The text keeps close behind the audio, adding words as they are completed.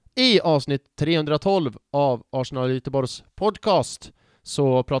I avsnitt 312 av Arsenal Göteborgs Podcast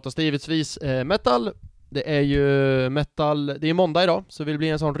så pratas det givetvis metal. Det är ju metal, det är måndag idag, så det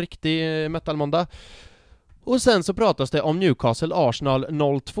blir en sån riktig metal-måndag. Och sen så pratas det om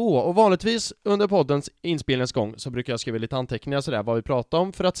Newcastle-Arsenal 02. Och vanligtvis under poddens inspelningsgång så brukar jag skriva lite anteckningar sådär vad vi pratar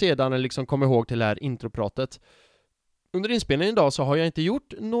om, för att sedan liksom komma ihåg till det här intropratet. Under inspelningen idag så har jag inte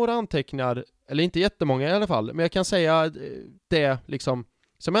gjort några anteckningar, eller inte jättemånga i alla fall, men jag kan säga det liksom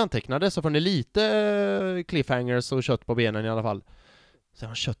som jag antecknade, så får ni lite cliffhangers och kött på benen i alla fall. Så jag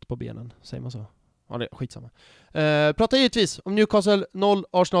har kött på benen, säger man så? Ja, det är skitsamma. Pratar givetvis om Newcastle 0,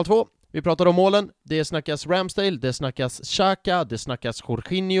 Arsenal 2. Vi pratar om målen, det snackas Ramsdale, det snackas Xhaka, det snackas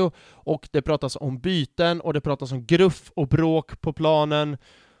Jorginho, och det pratas om byten, och det pratas om gruff och bråk på planen,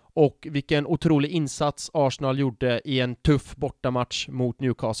 och vilken otrolig insats Arsenal gjorde i en tuff bortamatch mot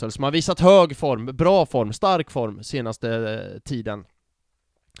Newcastle, som har visat hög form, bra form, stark form senaste tiden.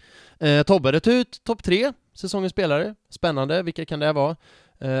 Tobbe rätt ut topp 3 säsongens spelare. Spännande, vilka kan det vara?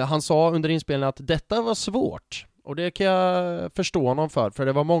 Han sa under inspelningen att detta var svårt, och det kan jag förstå honom för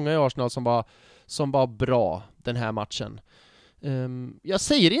det var många i Arsenal som var bra den här matchen. Jag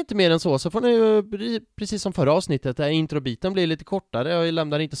säger inte mer än så får ni ju, precis som förra avsnittet, där introbiten blir lite kortare. Jag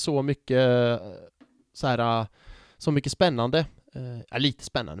lämnar inte så mycket så mycket spännande. Lite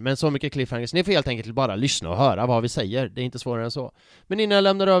spännande, men så mycket cliffhangers. Ni får helt enkelt bara lyssna och höra vad vi säger. Det är inte svårare än så. Men innan jag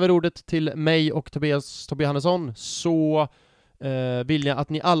lämnar över ordet till mig och Tobbe Hannesson, så vill jag att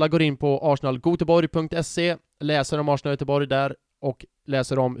ni alla går in på arsenalgoteborg.se, läser om Arsenal Göteborg där och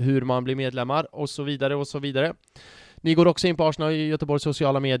läser om hur man blir medlemmar och så vidare och så vidare. Ni går också in på Arsenal Göteborgs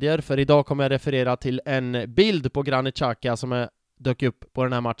sociala medier, för idag kommer jag referera till en bild på Granit Xhaka som dök upp på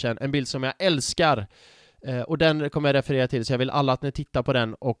den här matchen. En bild som jag älskar, och den kommer jag referera till, så jag vill alla att ni tittar på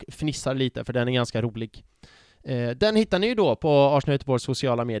den och fnissar lite, för den är ganska rolig. Den hittar ni ju då på Arsenal Göteborgs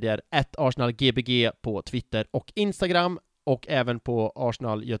sociala medier, @arsenalgbg på Twitter och Instagram, och även på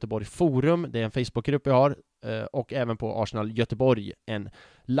Arsenal Göteborg Forum, det är en Facebookgrupp vi har, och även på Arsenal Göteborg, en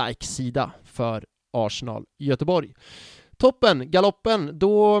like-sida för Arsenal Göteborg. Toppen, galoppen.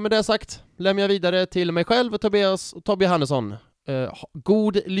 Då med det sagt lämnar jag vidare till mig själv och Tobbe Hannesson.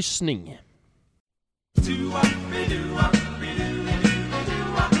 God lyssning.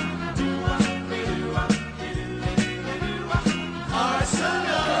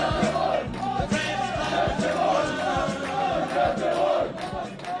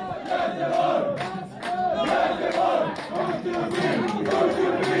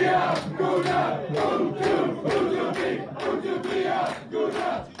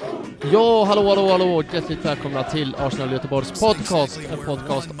 Ja, hallå, hjärtligt välkomna till Arsenal Göteborgs Podcast, en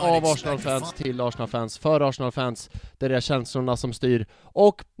podcast av Arsenal-fans till Arsenal-fans för Arsenal-fans. Det är känslorna som styr.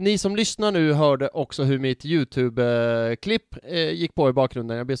 Och ni som lyssnar nu hörde också hur mitt YouTube-klipp gick på i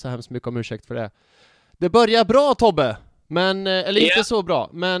bakgrunden. Jag ber så hemskt mycket om ursäkt för det. Det börjar bra, Tobbe, men, eller inte så bra,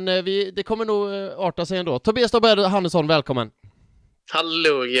 men det kommer nog arta sig ändå. Tobbe Hannesson, välkommen.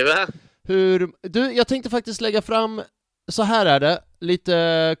 Hallå, Giva. Jag tänkte faktiskt lägga fram, så här är det,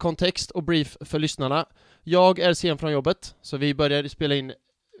 lite kontext och brief för lyssnarna. Jag är sen från jobbet, så vi började spela in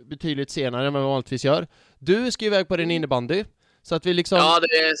betydligt senare än vad vi vanligtvis gör. Du ska iväg på din innebandy, så att vi liksom... Ja, det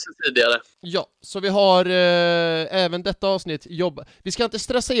är så tidigare. Ja, så vi har även detta avsnitt Vi ska inte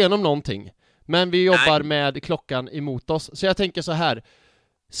stressa igenom någonting, men vi jobbar med klockan emot oss. Så jag tänker så här: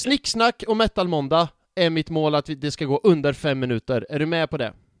 snicksnack och metal-måndag är mitt mål, att det ska gå under 5 minuter. Är du med på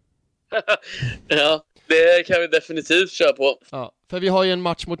det? Ja, det kan vi definitivt köra på. Ja, för vi har ju en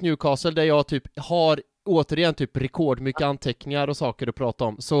match mot Newcastle där jag typ har återigen typ rekordmycket anteckningar och saker att prata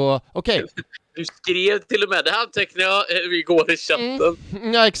om. Så okej. Du skrev till och med det här anteckningar vi går i chatten.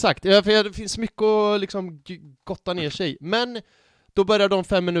 Ja, exakt. För det finns mycket att liksom gotta ner sig. Men då börjar de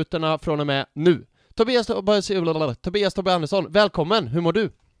 5 minuterna från och med nu. Tobias Tobbe Andersson, välkommen. Hur mår du?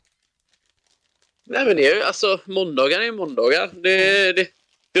 Nej, men det är ju, alltså, måndagar är måndagar.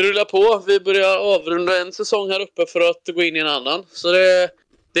 Det rullar på. Vi börjar avrunda en säsong här uppe för att gå in i en annan. Så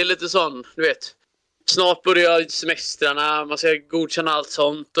det är lite sån, du vet. Snart börjar semestrarna, man ska godkänna allt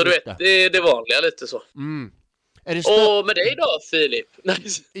sånt. Och du vet, det är det vanliga lite så. Mm. Och med dig då, Filip?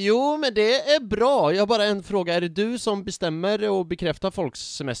 Nice. Jo, men det är bra. Jag har bara en fråga. Är det du som bestämmer och bekräftar folks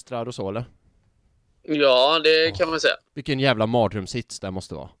semestrar och så, eller? Ja, det kan man säga. Vilken jävla mardrömsits det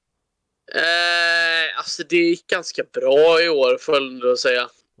måste vara. Alltså det gick ganska bra i år, får jag ändå säga.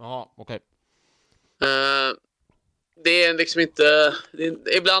 Jaha, okej. Det är liksom inte...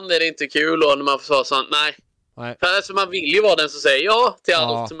 ibland är det inte kul då när man får säga sånt. Nej. För alltså, man vill ju vara den som säger ja till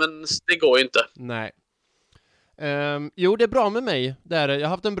allt, men det går ju inte. Nej. Jo, det är bra med mig. Jag har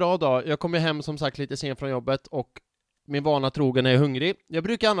haft en bra dag. Jag kom hem som sagt lite sen från jobbet och min vana trogen är hungrig. Jag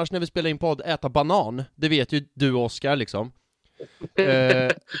brukar annars när vi spelar in podd äta banan. Det vet ju du, Oskar, liksom.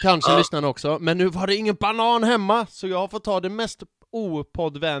 Kanske lyssnarna också. Men nu var det ingen banan hemma, så jag har fått ta det mest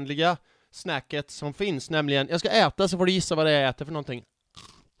opoddvänliga snacket som finns. Nämligen, jag ska äta så får du gissa vad det är jag äter för någonting.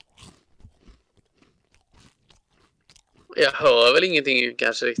 Jag hör väl ingenting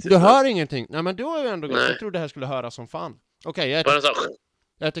kanske riktigt. Du hör ingenting? Nej, men du har ju ändå gått. Jag trodde det här skulle höra som fan. Okej, jag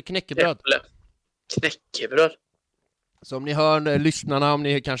äter knäckebröd. Knäckebröd. Så om ni hör lyssnarna, om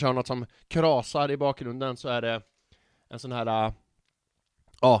ni kanske hör något som krasar i bakgrunden, så är det en sån här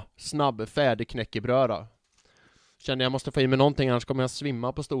snabb, färdig knäckebröd då. Känner jag måste få i mig någonting, annars kommer jag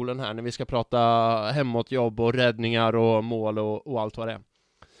svimma på stolen här när vi ska prata hemåtjobb och räddningar och mål och allt vad det är.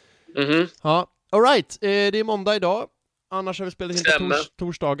 Ja, all right. Det är måndag idag. Annars har vi spelat in på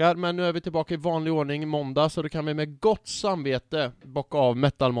torsdagar, men nu är vi tillbaka i vanlig ordning måndag, så då kan vi med gott samvete bocka av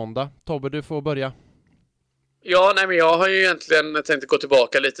metal-måndag. Tobbe, du får börja. Ja, nej, men jag har ju egentligen tänkt gå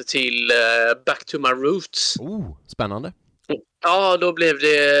tillbaka lite till Back to my roots. Spännande. Ja, då blev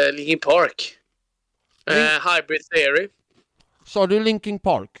det Linkin Park. Hybrid Theory. Sa du Linkin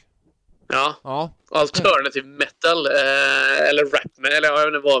Park? Ja. Alternative metal. Eller rap, eller jag vet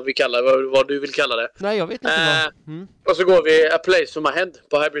inte vad vi kallar vad du vill kalla det. Nej, jag vet inte Och så går vi A Place for My Head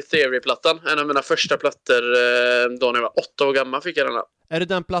på Hybrid Theory-plattan. En av mina första plattor då när jag var 8 år gammal fick jag den här. Är det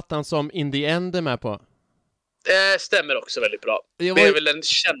den plattan som In the End är med på? Det stämmer också väldigt bra. Det är väl den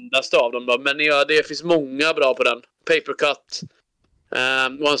kändaste av dem då. Men det finns många bra på den. Papercut,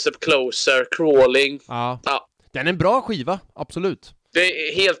 One Step Closer, Crawling. Ja. Den är en bra skiva, absolut. Det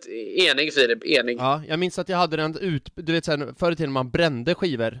är helt enig, Filip. Enig. Ja, jag minns att jag hade den du vet såhär, förr i tiden man brände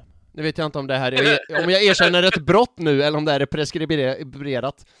skivor. Nu vet jag inte om det här är, om jag erkänner ett brott nu eller om det är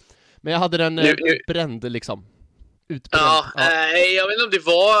preskriberat. Men jag hade den brände liksom. Ja. Jag vet inte om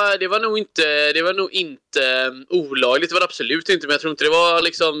det var nog inte olagligt, det var det absolut inte, men jag tror inte det var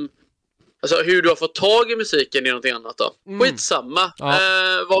liksom, alltså hur du har fått tag i musiken är någonting annat då. Skitsamma.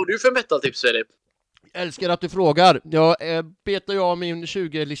 Vad har du för metal-tips, Filip? Jag älskar att du frågar. Jag betar av min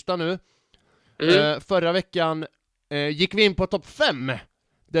 20-lista nu. Förra veckan gick vi in på topp 5.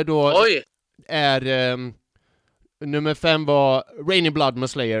 Där då är nummer 5 var Raining Blood med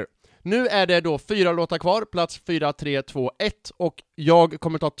Slayer. Nu är det då 4 låtar kvar, plats 4, 3, 2, 1. Och jag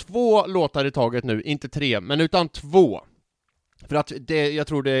kommer ta 2 låtar i taget nu, inte 3, men utan 2. För att jag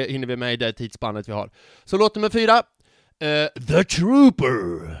tror det hinner vi med i det tidsspannet vi har. Så låt nummer 4, The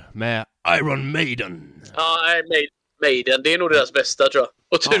Trooper med Iron Maiden. Ja, Maiden, det är nog deras bästa, tror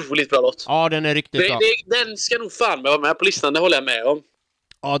jag. Otroligt bra låt. Ja, den är riktigt bra. Den ska nog fan vara med på listan, det håller jag med om.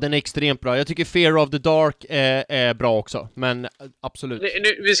 Ja, den är extremt bra. Jag tycker Fear of the Dark är bra också, men absolut.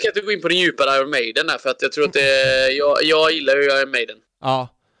 Vi ska inte gå in på den djupare Iron Maiden här, för att jag tror att jag gillar ju Iron Maiden. Ja,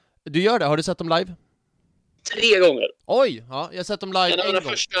 du gör det. Har du sett dem live? 3 gånger. Oj, ja, jag har sett dem live en gång. En av de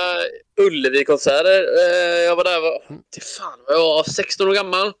första Ullevi-konserter. Jag var där, jag var 16 år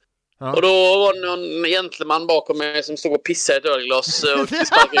gammal. Ja. Och då var det någon gentleman bakom mig som stod och pissade i ett ölglas och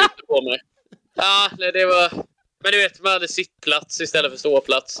sparkade ut på mig. Ja, det var... Men du vet, man hade sittplats istället för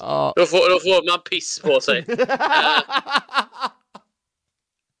ståplats. Ja. Då får man piss på sig.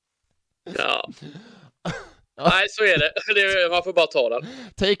 Ja. Nej, så är det. Man får bara ta den.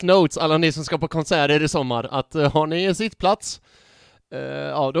 Take notes, alla ni som ska på konserter i sommar. Att har ni en sittplats,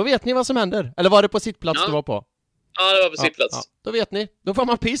 då vet ni vad som händer. Eller var det på sittplats du var på? Ja, det var på sittplats. Ja, då vet ni. Då får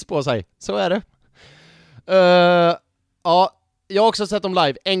man piss på sig. Så är det. Jag har också sett dem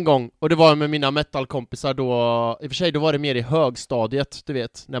live en gång. Och det var med mina metalkompisar då. I och för sig, då var det mer i högstadiet, du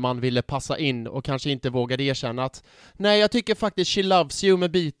vet. När man ville passa in och kanske inte vågade erkänna att nej, jag tycker faktiskt She Loves You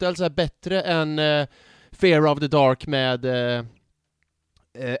med Beatles är bättre än Fear of the Dark med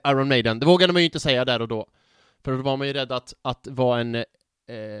Iron Maiden. Det vågade man ju inte säga där och då. För då var man ju rädd att vara en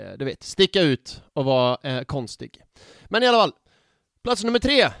du vet, sticka ut och vara konstig. Men i alla fall, plats nummer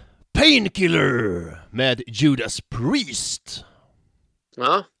 3, Painkiller med Judas Priest.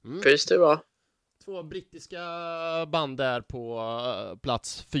 Ja, Priest är bra. 2 brittiska band där på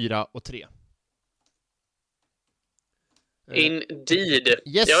plats 4 och 3. Indeed.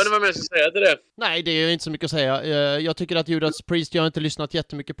 Yes. Jag vet inte vad jag ska säga till det. Nej, det är inte så mycket att säga. Jag tycker att Judas Priest, jag har inte lyssnat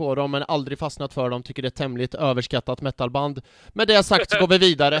jättemycket på dem, men aldrig fastnat för dem. Tycker det är tämligt överskattat metalband. Med det sagt så går vi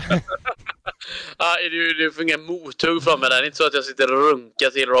vidare. Du får ingen mothugg från mig där. Det är inte så att jag sitter och runkar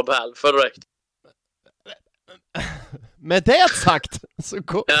till Rob Halford direkt. Med det sagt så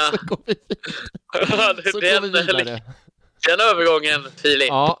går vi vidare. Den övergången, Filip.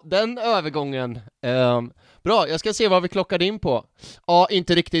 Ja, den övergången. Bra, jag ska se vad vi klockade in på. Ja,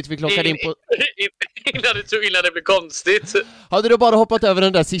 inte riktigt, vi klockade in på... Innan det blir konstigt. Hade du bara hoppat över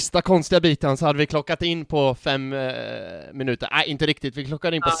den där sista konstiga biten så hade vi klockat in på 5 minuter. Nej, inte riktigt, vi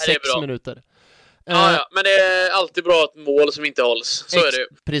klockade in på 6 minuter. Ja, men det är alltid bra ett mål som inte hålls. Så är det ju.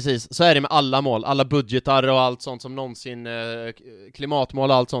 Precis, så är det med alla mål. Alla budgetar och allt sånt som någonsin... klimatmål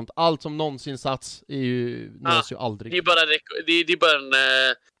och allt sånt. Allt som någonsin satts är ju, nås ju aldrig. Det är bara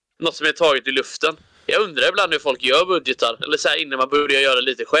något som är taget i luften. Jag undrar ibland hur folk gör budgetar. Eller så här, innan man börjar göra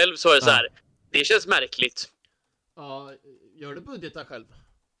lite själv så är det så här. Det känns märkligt. Ja, gör du budgetar själv?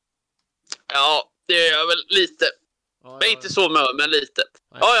 Ja, det gör jag väl lite. Men inte så mycket, men lite.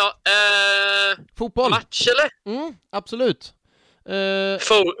 Fotboll. Match eller? Absolut.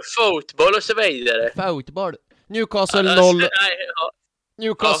 Fotboll och så vidare. Fotboll.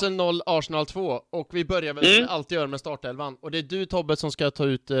 Newcastle 0, Arsenal 2. Och vi börjar väl som vi alltid gör med startelvan. Och det är du, Tobbe, som ska ta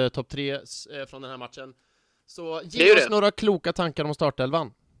ut topp 3 från den här matchen. Så ge oss några kloka tankar om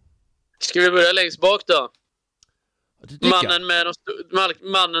startelvan. Ska vi börja längst bak då?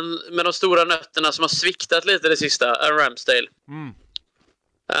 Mannen med de stora nötterna som har sviktat lite det sista är Ramsdale.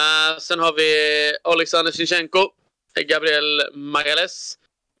 Sen har vi Alexander Zinchenko, Gabriel Magalhaes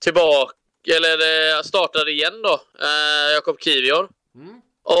tillbaka, eller startade igen då, Jakob Kivior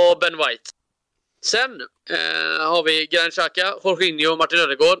och Ben White. Sen har vi Xhaka, Jorginho, Martin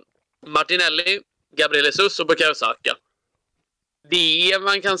Ödegaard, Martinelli, Gabriel Jesus och Xhaka. Det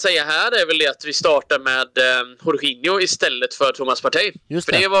man kan säga här är väl det att vi startar med Jorginho istället för Thomas Partey.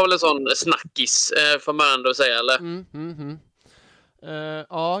 För det var väl en sån snackis, får man ändå säga, eller?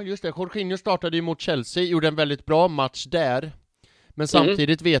 Ja, just det. Jorginho startade ju mot Chelsea, gjorde en väldigt bra match där. Men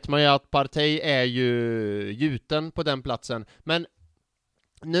samtidigt vet man ju att Partey är ju gjuten på den platsen. Men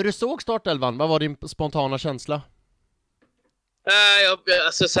när du såg startelvan, vad var din spontana känsla?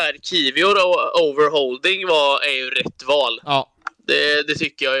 Alltså så här, Kivior och overholding är ju rätt val. Ja. Det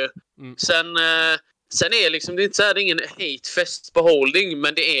tycker jag ju. Sen är liksom, det är inte så här, det är ingen hatefest på holding,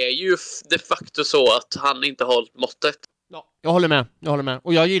 men det är ju de facto så att han inte har hållit måttet. Ja, jag håller med.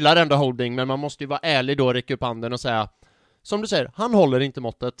 Och jag gillar ändå holding, men man måste ju vara ärlig då och räcka upp handen och säga, som du säger, han håller inte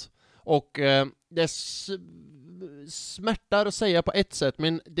måttet. Och det smärtar att säga på ett sätt,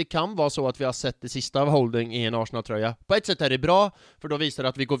 men det kan vara så att vi har sett det sista av holding i en Arsenal-tröja. På ett sätt är det bra, för då visar det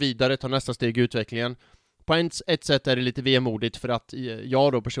att vi går vidare, tar nästa steg i utvecklingen. På ett sätt är det lite vemodigt för att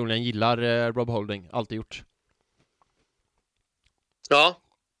jag då personligen gillar Rob Holding, alltid gjort. Ja.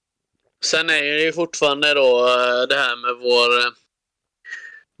 Sen är det ju fortfarande då det här med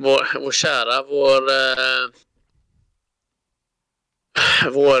vår kära,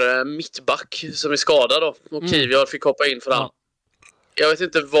 vår mittback som är skadad då. Och Kivior fick hoppa in för han. Jag vet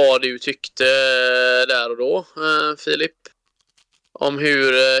inte vad du tyckte där och då, Filip, om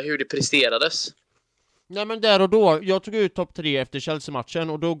hur det presterades. Nej, men där och då, jag tog ut topp 3 efter Chelsea-matchen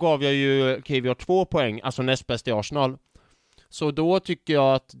och då gav jag ju Kivior 2 poäng, alltså näst bäst i Arsenal. Så då tycker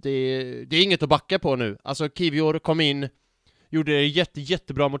jag att det är inget att backa på nu. Alltså Kivior kom in, gjorde det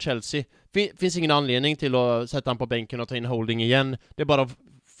jättebra mot Chelsea. Finns ingen anledning till att sätta han på bänken och ta in holding igen. Det är bara att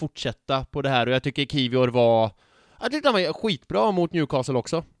fortsätta på det här. Och jag tycker Kivior jag tyckte han var skitbra mot Newcastle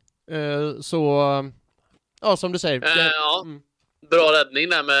också. Så, ja, som du säger. Bra räddning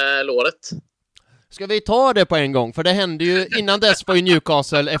där med låret. Ska vi ta det på en gång? För det hände ju, innan dess var ju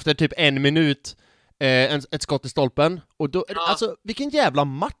Newcastle efter typ 1 minut ett skott i stolpen. Och då, alltså, vilken jävla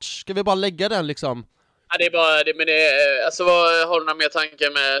match. Ska vi bara lägga den liksom? Ja, det är bara det, men alltså, vad har du några mer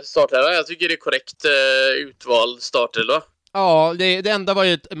tankar med startelvan? Jag tycker det är korrekt utvald startelva. Ja, det enda var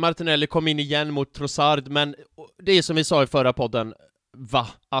ju att Martinelli kom in igen mot Trossard, men det är som vi sa i förra podden,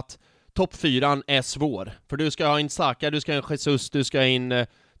 att topp 4 är svår. För du ska ha in Xhaka, du ska ha in Jesus, du ska ha in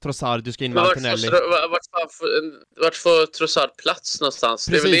Trossard, du ska in Martinelli. Vart får Trossard plats någonstans?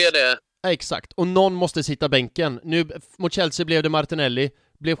 Precis. Det är väl det. Ja, exakt. Och någon måste sitta bänken. Nu mot Chelsea blev det Martinelli,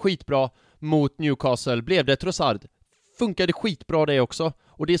 blev skitbra. Mot Newcastle blev det Trossard. Funkade skitbra det också.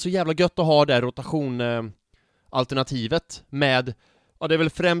 Och det är så jävla gött att ha det rotation-alternativet med, ja, det är väl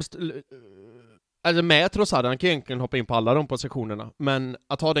främst alltså med Trossard, han kan egentligen hoppa in på alla de positionerna, men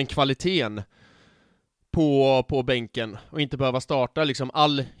att ha den kvaliteten på bänken och inte behöva starta liksom,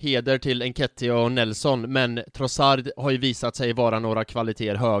 all heder till Nketiah och Nelson, men Trossard har ju visat sig vara några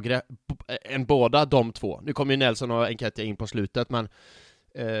kvaliteter högre än båda de två. Nu kommer ju Nelson och Nketiah in på slutet, men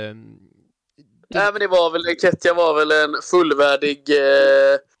nej, men det var väl, Nketiah var väl en fullvärdig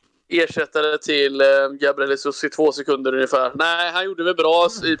ersättare till Gabriel Jesus i 2 sekunder ungefär. Nej, han gjorde väl bra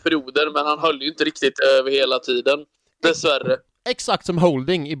i perioder, men han höll ju inte riktigt över hela tiden. Dessvärre. exakt som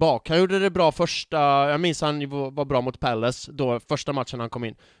Holding i bak. Han gjorde det bra första, jag minns han var bra mot Palace då, första matchen han kom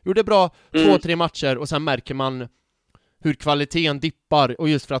in. Gjorde bra 2-3 matcher och sen märker man hur kvaliteten dippar, och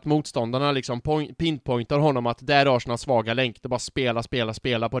just för att motståndarna liksom pinpointar honom att det är Arsenals svaga länk, det bara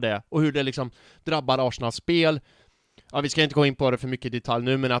spela på det, och hur det liksom drabbar Arsenals spel. Ja, vi ska inte gå in på det för mycket i detalj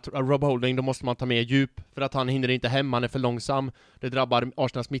nu, men att Rob Holding, då måste man ta med djup, för att han hinner inte hem, han är för långsam. Det drabbar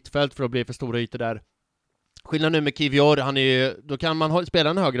Arsenals mittfält för att bli för stora ytor där. Skillnaden nu med Kivior, då kan man spela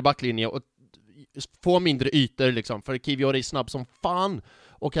en högre backlinje och få mindre ytor liksom, för Kivior är snabb som fan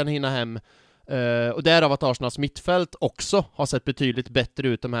och kan hinna hem. Och därav att Arsenals mittfält också har sett betydligt bättre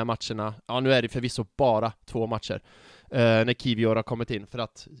ut de här matcherna. Ja, nu är det förvisso bara 2 matcher när Kivior har kommit in, för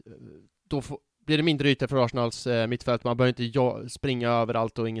att då blir det mindre ytor för Arsenals mittfält. Man behöver inte springa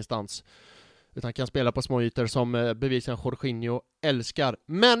överallt och ingenstans, utan kan spela på små ytor som bevisligen Jorginho älskar.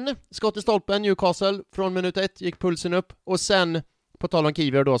 Men skott i stolpen, Newcastle från minut 1 gick pulsen upp, och sen på tal om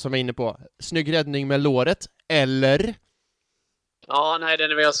Kivior då, som var inne på, snygg räddning med låret, eller? Ja, nej,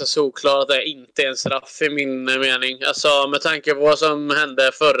 den är väl ganska solklar att det inte är en straff i min mening. Alltså, med tanke på vad som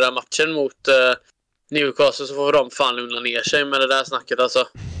hände förra matchen mot Newcastle, så får de fan lugna ner sig med det där snacket alltså.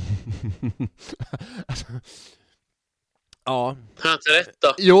 Ja. Har jag inte rätt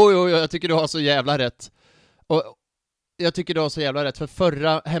då? Jo, jag tycker du har så jävla rätt. Och jag tycker du har så jävla rätt, för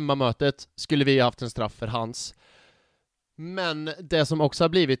förra hemmamötet skulle vi ha haft en straff för hans. Men det som också har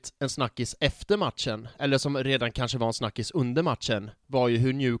blivit en snackis efter matchen, eller som redan kanske var en snackis under matchen, var ju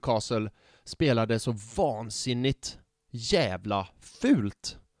hur Newcastle spelade så vansinnigt jävla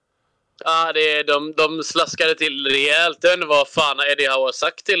fult. Ja, de slaskade till rejält. Jag vet inte vad fan Eddie Howe har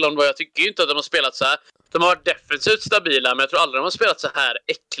sagt till dem. Jag tycker ju inte att de har spelat så här. De har varit defensivt stabila, men jag tror aldrig de har spelat så här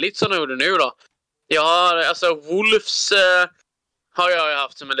äckligt som de gjorde nu då. Wolves har jag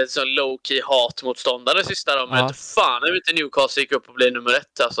haft som en lite så low-key hatmotståndare sista då. Men fan, jag vet inte, Newcastle gick upp och blev nummer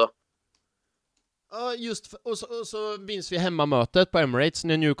 1 alltså. Ja, just och så minns vi hemmamötet på Emirates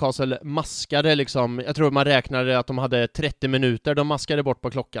när Newcastle maskade liksom, jag tror man räknade att de hade 30 minuter, de maskade bort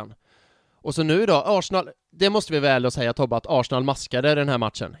på klockan. Och så nu då, Arsenal, det måste vi väl säga Tobbe, att Arsenal maskade den här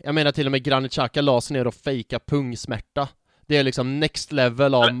matchen. Jag menar till och med Xhaka la sig ner och fejka pungsmärta. Det är liksom next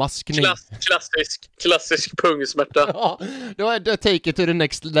level av maskning. Klassisk pungsmärta. Ja, då är det take it to the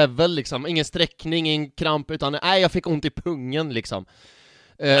next level liksom. Ingen sträckning, ingen kramp, utan nej, jag fick ont i pungen liksom.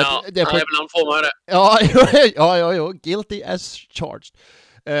 Ibland får man det. Ja, guilty as charged.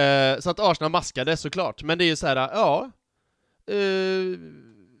 Så att Arsenal maskade såklart, men det är ju så här,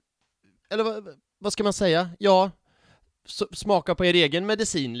 eller vad ska man säga? Ja, smaka på er egen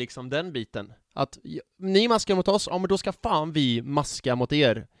medicin liksom, den biten. Att ni maskar mot oss, ja men då ska fan vi maska mot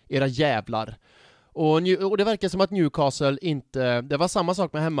er, era jävlar. Och det verkar som att Newcastle inte, det var samma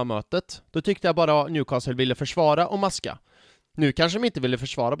sak med hemmamötet. Då tyckte jag bara Newcastle ville försvara och maska. Nu kanske de inte ville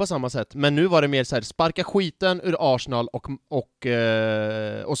försvara på samma sätt, men nu var det mer så här, sparka skiten ur Arsenal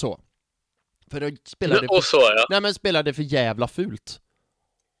och så. För då spelade och så, ja. Nej, men spelade för jävla fult.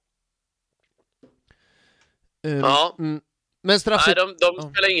 Ja. Men nej,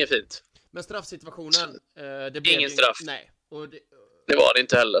 de spelar inget fint. Men straffsituationen, det blev ingen straff. Nej. Och det var det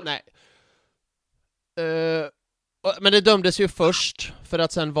inte heller. Nej. Men det dömdes ju först, för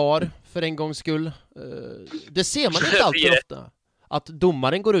att sen för en gångs skull. Det ser man inte alltid ofta. Att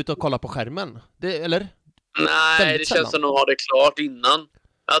domaren går ut och kollar på skärmen. Eller? Nej, det känns som de har det klart innan.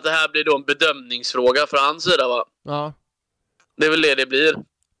 Att det här blir då en bedömningsfråga för hans sida, va? Ja. Det är väl det blir.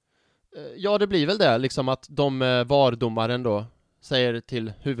 Ja, det blir väl det. Liksom att VAR-domaren då säger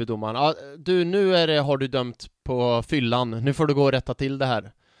till huvuddomaren, du, nu har du dömt på fyllan. Nu får du gå och rätta till det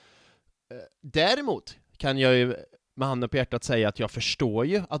här. Däremot kan jag ju med handen på hjärtat säga att jag förstår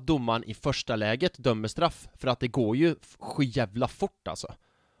ju att domaren i första läget dömer straff, för att det går ju jävla fort alltså.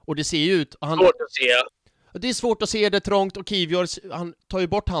 Och det ser ju ut... Svårt att se. Det är svårt att se, det är trångt, och Kivior, han tar ju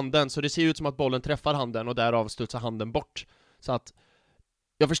bort handen, så det ser ut som att bollen träffar handen och därav studsar handen bort. Så att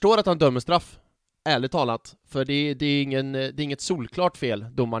jag förstår att han dömer straff, ärligt talat, för det är inget solklart fel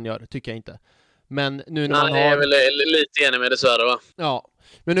domaren gör, tycker jag inte. Men nu när man har... jag är väl lite enig med det, dessvärre, va? Ja,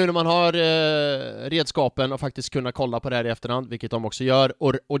 men nu när man har redskapen och faktiskt kunna kolla på det här i efterhand, vilket de också gör,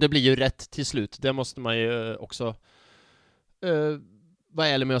 och det blir ju rätt till slut. Det måste man ju också vara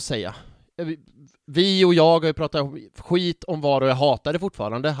ärlig med att säga. Vi och jag har ju pratat skit om VAR, och jag hatar det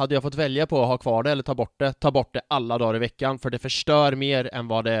fortfarande. Hade jag fått välja på att ha kvar det eller ta bort det alla dagar i veckan, för det förstör mer än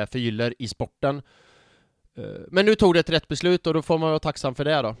vad det förgyller i sporten. Men nu tog det ett rätt beslut, och då får man vara tacksam för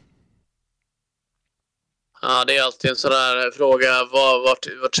det då. Ja, det är alltid en sån där fråga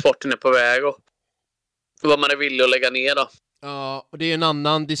vart sporten är på väg och vad man är villig att lägga ner då. Ja, och det är en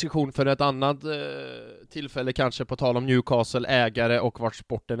annan diskussion för ett annat tillfälle kanske, på tal om Newcastle, ägare och vart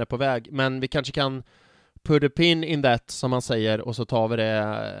sporten är på väg. Men vi kanske kan put a pin in that, som man säger, och så tar vi det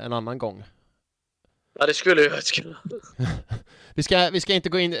en annan gång. Ja, det skulle jag kunna. Vi ska inte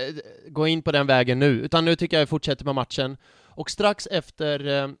gå in på den vägen nu, utan nu tycker jag vi fortsätter med matchen. Och strax efter...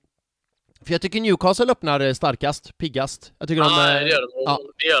 för jag tycker Newcastle öppnar starkast, piggast. Jag tycker det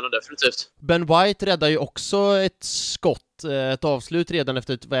gör de definitivt. Ben White räddar ju också ett skott, ett avslut redan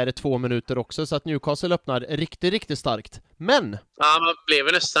efter 2 minuter också, så att Newcastle öppnar riktigt, riktigt starkt. Men... Ja, man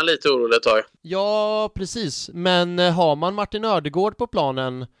blev nästan lite orolig ett tag. Ja, precis. Men har man Martin Ödegård på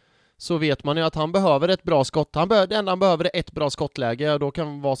planen så vet man ju att han behöver ett bra skott. Det enda han behöver är ett bra skottläge, och då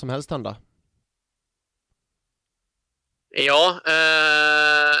kan vad som helst hända. Ja,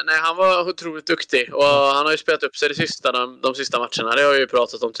 han var otroligt duktig. Och han har ju spelat upp sig de sista matcherna. Det har jag ju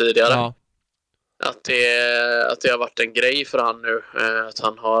pratat om tidigare. Ja. Att det har varit en grej för han nu. Att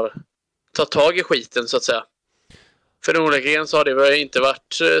han har tagit tag i skiten, så att säga. För onekligen så har det väl inte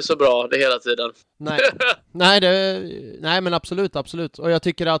varit så bra det hela tiden. Nej, men absolut. Och jag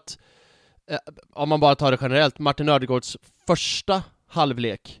tycker att om man bara tar det generellt, Martin Ödegårds första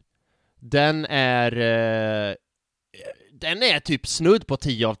halvlek, den är typ snudd på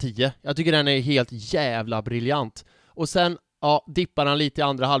 10 av 10. Jag tycker den är helt jävla briljant. Och sen, dippar han lite i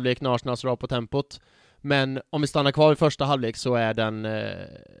andra halvlek när Arsenal slår på tempot. Men om vi stannar kvar i första halvlek så är den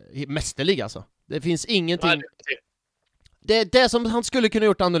mästerlig alltså. Det finns ingenting... Det som han skulle kunna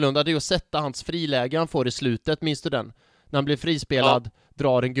gjort annorlunda, det är att sätta hans friläge han får i slutet, minns du den? När han blir frispelad,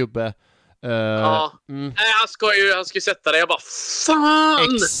 drar en gubbe. Nej, han ska ju sätta det. Jag bara,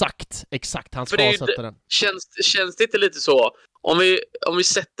 fan! Exakt, han ska sätta den. Känns det inte lite så? Om vi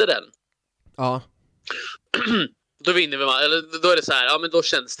sätter den. Ja. Då vinner vi, eller då är det så här, ja, men då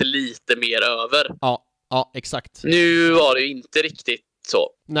känns det lite mer över. Ja, exakt. Nu var det ju inte riktigt så.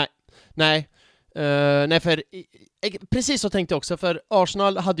 Nej, för precis så tänkte jag också, för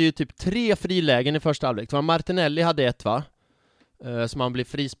Arsenal hade ju typ 3 frilägen i första halvlek. Martinelli hade ett, va? Som han blev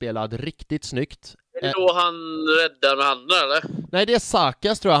frispelad riktigt snyggt. Är det då han räddar med handen, eller? Nej, det är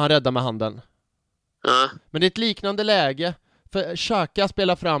Xhakas, tror jag han räddar med handen. Men det är ett liknande läge. För Xhaka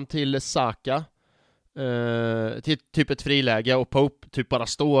spelar fram till Xhaka, till typ ett friläge, och Pope typ bara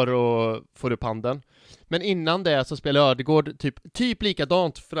står och får upp handen. Men innan det så spelar Ödegård typ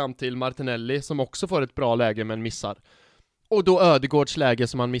likadant fram till Martinelli, som också får ett bra läge men missar. Och då Ödegårds läge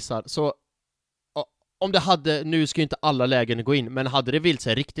som han missar. Så om det hade, nu ska ju inte alla lägen gå in, men hade det vilt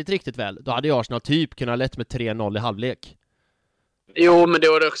sig riktigt, riktigt väl, då hade Arsenal typ kunnat lätt med 3-0 i halvlek. Jo, men det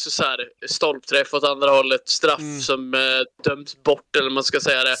var också så här stolpträff åt andra hållet, straff som döms bort, eller man ska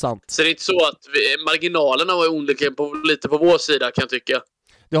säga det. Sant. Så det är inte så att marginalerna var onekligen lite på vår sida, kan jag tycka.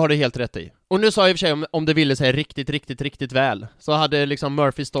 Det har du helt rätt i. Och nu sa jag i och för sig om det ville sig riktigt, riktigt, riktigt väl, så hade liksom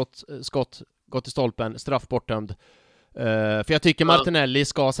Murphys skott gått i stolpen, straff bortdömd. För jag tycker Martinelli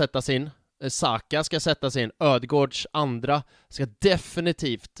ska sätta sin, Xhaka ska sätta sin, Ödegårds andra ska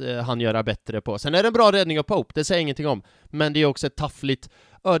definitivt han göra bättre på. Sen är det en bra räddning av Pope, det säger jag ingenting om. Men det är också ett taffligt,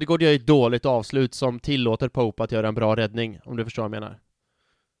 Ödegård gör ett dåligt avslut som tillåter Pope att göra en bra räddning, om du förstår vad jag menar.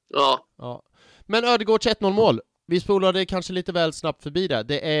 Ja. Men Ödegårds 1-0 mål, vi spolade kanske lite väl snabbt förbi det.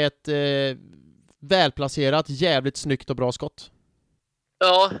 Det är ett välplacerat, jävligt snyggt och bra skott.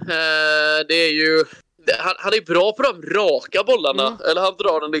 Ja, det är ju... Han är bra på de raka bollarna. Eller han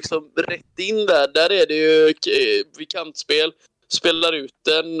drar den liksom rätt in där. Där är det ju vid kantspel. Spelar ut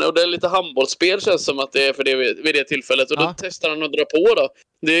den. Och det är lite handbollsspel, känns som att det är för det vid det tillfället. Och då testar han att dra på då.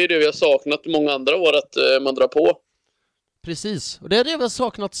 Det är det vi har saknat många andra år, att man drar på. Precis. Och det är det vi har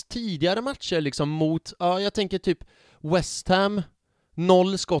saknat tidigare matcher liksom mot, jag tänker typ West Ham,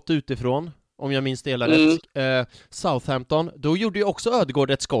 0 skott utifrån, om jag minns det hela rätt. Southampton, då gjorde ju också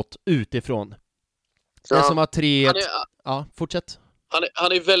Ödegård ett skott utifrån. Det som var 3... fortsätt.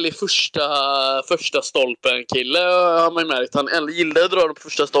 Han är väldigt första stolpen kille, har man märkt. Han gillar att dra på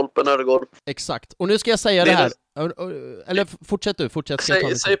första stolpen, Ödegård. Exakt. Och nu ska jag säga det här. Eller fortsätt du,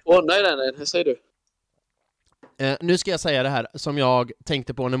 Säg på. Nej, säg du. Nu ska jag säga det här som jag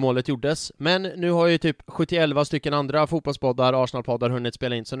tänkte på när målet gjordes. Men nu har ju typ 71 stycken andra fotbollspoddar, Arsenal-poddar hunnit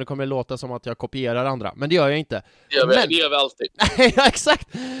spela in. Så nu kommer det låta som att jag kopierar andra. Men det gör jag inte. Det gör vi alltid. Ja, exakt.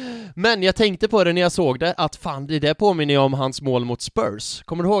 Men jag tänkte på det när jag såg det, att fan, det påminner om hans mål mot Spurs.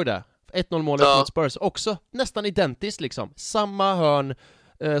 Kommer du ihåg det? 1-0 målet mot Spurs. Också nästan identiskt liksom. Samma hörn,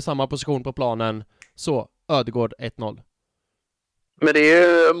 samma position på planen. Så, Ödegård 1-0. Men det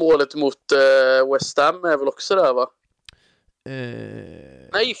är ju målet mot West Ham är väl också där, va?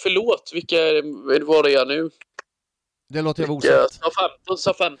 Nej, förlåt. Vilka var det jag nu? Det låter jag vara osagt.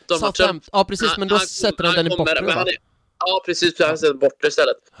 Southampton. Ja, precis, men då sätter han den i bortre, va? Ja, precis. Jag har sett bort det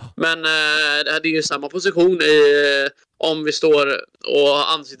istället. Men det är ju samma position om vi står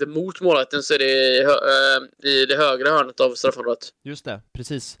och ansiktet mot målvakten, så är det i det högra hörnet av straffområdet. Just det,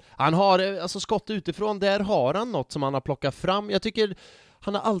 precis. Han har, alltså skott utifrån, där har han något som han har plockat fram. Jag tycker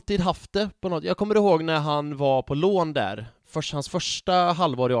han har alltid haft det på något. Jag kommer ihåg när han var på lån där. Hans första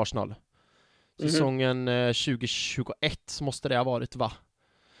halvår i Arsenal. Säsongen 2021 måste det ha varit, va?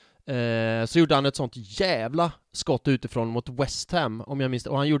 Så gjorde han ett sånt jävla skott utifrån mot West Ham, om jag minns det.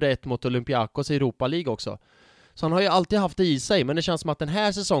 Och han gjorde ett mot Olympiakos i Europa League också. Så han har ju alltid haft det i sig, men det känns som att den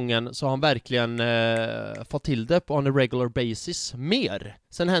här säsongen så har han verkligen fått till det på on a regular basis mer.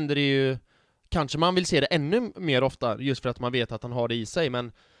 Sen händer det ju, kanske man vill se det ännu mer ofta, just för att man vet att han har det i sig,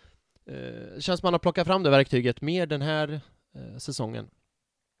 men det känns som att man har plockat fram det verktyget mer den här säsongen.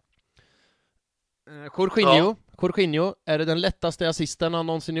 Jorginho, är det den lättaste assisten han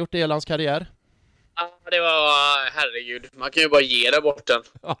någonsin gjort i hela hans karriär? Ja, det var, herregud, man kan ju bara ge det bort den.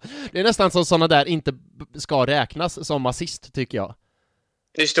 Ja, det är nästan som sådana där inte ska räknas som assist, tycker jag.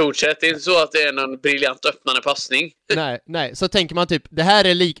 I stort sett, det är inte så att det är någon briljant öppnande passning. Nej, så tänker man typ, det här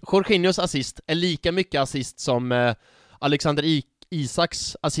är Jorginhos assist är lika mycket assist som Alexander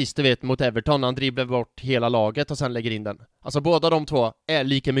Isaks assist, du vet, mot Everton. Han dribblar bort hela laget och sen lägger in den. Alltså båda de två är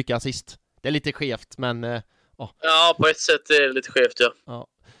lika mycket assist. Det är lite skevt, men... Ja, på ett sätt är det lite skevt, ja.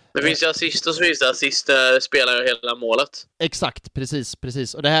 Det finns ju assist och så finns det assist där spelar hela målet. Exakt,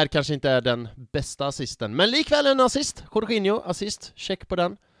 precis. Och det här kanske inte är den bästa assisten, men likväl en assist. Jorginho, assist. Check på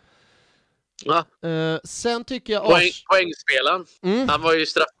den. Ja. Sen tycker jag... Poängspelaren. Han var ju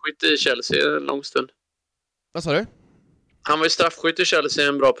straffskytt i Chelsea en lång stund. Vad sa du? Han var ju straffskytt i Chelsea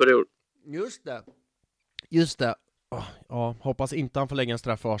en bra period. Just det. Ja, hoppas inte han får lägga en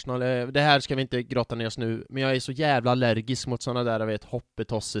straff för Arsenal. Det här ska vi inte grotta ner oss nu, men jag är så jävla allergisk mot sådana där, jag vet, hoppet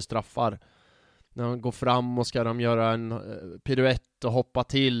straffar. När de går fram och ska de göra en piruett och hoppa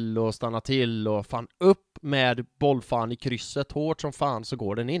till och stanna till och fan upp med bollfan i krysset hårt som fan, så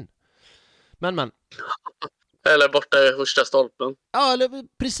går den in. Men. Eller borta i första stolpen. Ja,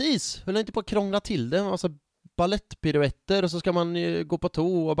 eller precis. Höll inte på att krångla till det. Alltså ballettpiruetter och så ska man gå på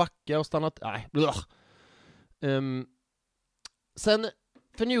tå och backa och stanna... Nej, sen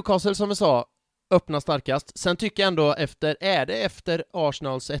för Newcastle, som vi sa, öppna starkast. Sen tycker jag ändå efter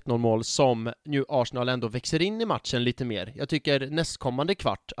Arsenals 1-0-mål som Arsenal ändå växer in i matchen lite mer. Jag tycker nästkommande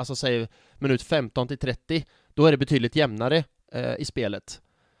kvart, alltså säg minut 15-30, då är det betydligt jämnare i spelet.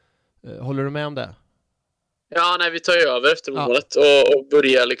 Håller du med om det? Ja, nej, vi tar ju över efter målet och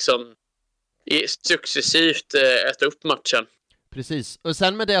börjar liksom successivt äta upp matchen. Precis. Och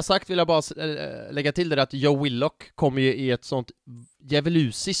sen med det sagt vill jag bara lägga till det att Joe Willock kommer ju i ett sånt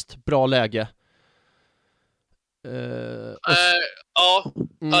djävulusiskt bra läge.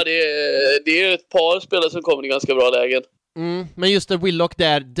 Det är ett par spelare som kommer i ganska bra lägen. Men just det, Willock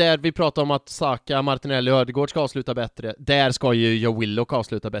där vi pratar om att Xhaka, Martinelli och Ödegaard ska avsluta bättre. Där ska ju Joe Willock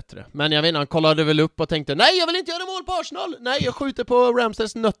avsluta bättre. Men jag vet inte, han kollade väl upp och tänkte, nej, jag vill inte göra mål på Arsenal. Nej, jag skjuter på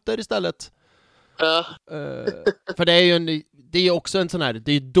Ramsdales nötter istället. För det är ju också en sån här,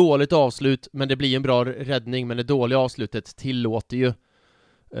 det är ett dåligt avslut, men det blir en bra räddning, men det dåliga avslutet tillåter ju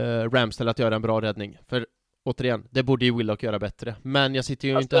Ramsdale att göra en bra räddning. För återigen, det borde ju Willock göra bättre. Men jag sitter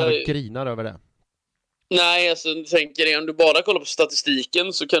ju inte här och grinar över det. Nej, alltså tänker jag, om du bara kollar på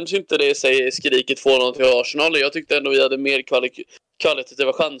statistiken så kanske inte det säger skriket 2-0 till Arsenal. Jag tyckte ändå vi hade mer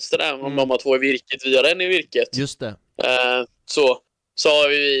kvalitativa chanser där om de har två i virket, vi har en i virket. Just det. Så har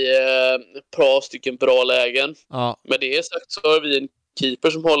vi ett par stycken bra lägen. Ja. Med det sagt så har vi en keeper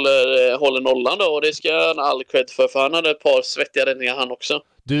som håller nollan då, och det ska han all cred för han hade ett par svettiga räddningar han också.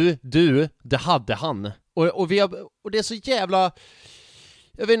 Du, det hade han. Och det är så jävla...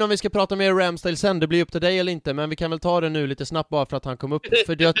 Jag vet inte om vi ska prata mer Ramsdale sen, det blir upp till dig eller inte, men vi kan väl ta det nu lite snabbt bara för att han kom upp.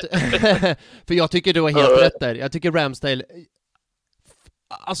 För jag tycker du har helt rätt där. Jag tycker Ramsdale...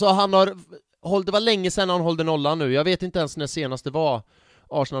 Alltså det var länge sedan han höll nollan nu. Jag vet inte ens när senaste var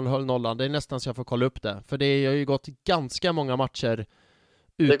Arsenal höll nollan. Det är nästan så jag får kolla upp det. För det har ju gått ganska många matcher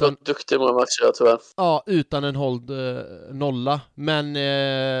utan... Det har gått duktigt många matcher, tyvärr. Ja, utan en hålld nolla. Men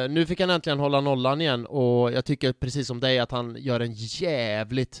nu fick han äntligen hålla nollan igen. Och jag tycker precis som dig att han gör en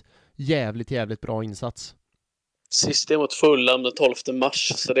jävligt bra insats. Sist är mot Fulham den 12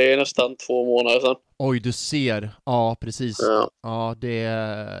 mars. Så det är nästan 2 månader sedan. Oj, du ser. Ja, precis. Ja, det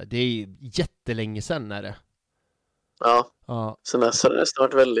är jättelänge sedan är det. Ja. Sen dess har det nästan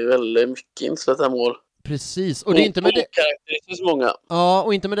varit väldigt, väldigt mycket inslätt här mål. Precis. Och det är inte med det... karaktäristiskt många. Ja,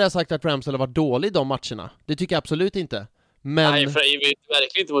 och inte med det sagt att Ramsdale har varit dålig i de matcherna. Det tycker jag absolut inte. Men... Nej, för det är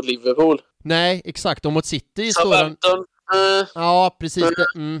verkligen inte mot Liverpool. Nej, exakt. Och mot City står han... Ja, precis.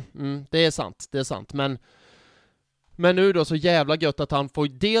 Det är sant. Men Men nu då så jävla gött att han får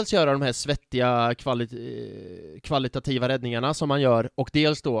dels göra de här svettiga kvalitativa räddningarna som han gör, och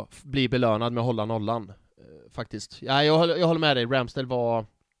dels då bli belönad med att hålla nollan. Faktiskt. Ja, jag håller med dig. Ramsdale var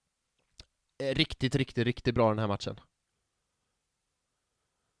riktigt bra den här matchen.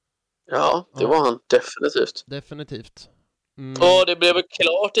 Ja, det var han definitivt. Och det blev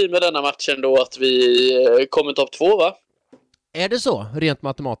klart i med denna matchen då att vi kommer topp 2, va? Är det så, rent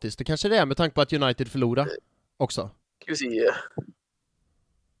matematiskt? Det kanske det är med tanke på att United förlorar också. Ska vi se.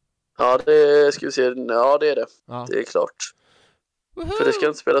 Ja, det ska vi se. Ja, det är det. Ja. Det är klart. Woohoo! För det ska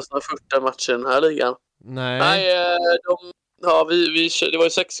inte spelas några första matchen den här ligan. Nej, det var ju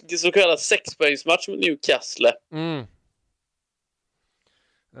så kallad 6-poängsmatch med Newcastle.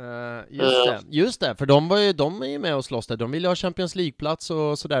 Just det, för de är ju med och slåss där. De vill ha Champions League-plats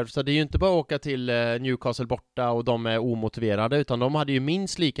och sådär. Så det är ju inte bara att åka till Newcastle borta och de är omotiverade, utan de hade ju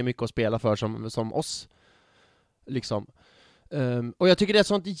minst lika mycket att spela för som oss. Liksom. Och jag tycker det är ett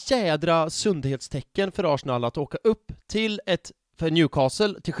sånt jädra sundhetstecken för Arsenal att åka upp till för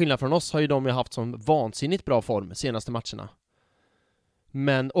Newcastle, till skillnad från oss, har ju de ju haft som vansinnigt bra form senaste matcherna.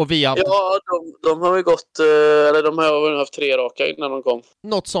 Och vi har... Ja, de har ju gått, eller de har haft 3 raka innan de kom.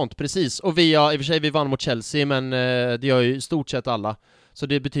 Något sånt, precis. Och vi har, i och för sig, vi vann mot Chelsea, men det gör ju i stort sett alla. Så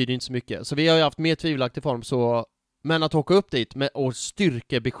det betyder inte så mycket. Så vi har ju haft mer tvivelaktig form, så... Men att åka upp dit och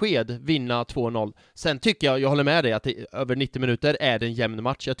styrkebesked, vinna 2-0. Sen tycker jag håller med dig att över 90 minuter är det en jämn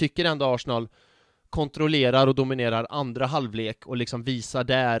match. Jag tycker ändå Arsenal kontrollerar och dominerar andra halvlek och liksom visar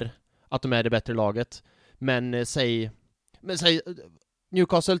där att de är det bättre laget. Men säg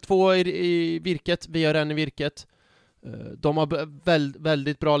Newcastle 2 i virket, vi har en i virket. De har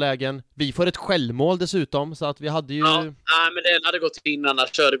väldigt bra lägen. Vi får ett självmål dessutom, så att vi hade ju... Ja, men den hade gått in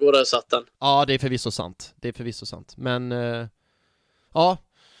annars, körde går och satt den. Ja, det är förvisso sant. Men, ja.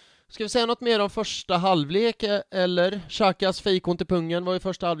 Ska vi säga något mer om första halvlek, eller? Xhakas fejkon till pungen var i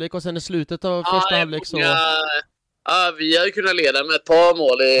första halvlek, och sen i slutet av första halvlek så... Ja, vi hade kunnat leda med ett par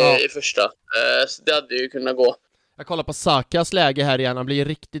mål i första. Så det hade ju kunnat gå. Jag kollar på Xhakas läge här igen. Han blir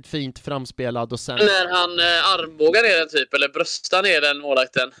riktigt fint framspelad och sen... När han armbågar ner den typ, eller bröstar ner den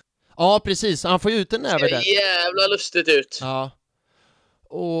målakten. Ja, precis. Han får ju ut den näve där. Det ser jävla lustigt ut. Ja.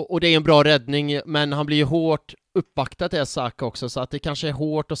 Och det är en bra räddning, men han blir ju hårt uppvaktad till Xhaka också, så att det kanske är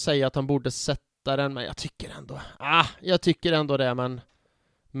hårt att säga att han borde sätta den, men jag tycker ändå det,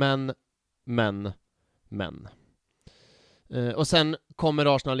 men. Och sen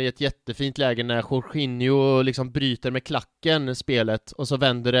kommer Arsenal i ett jättefint läge när Jorginho liksom bryter med klacken spelet, och så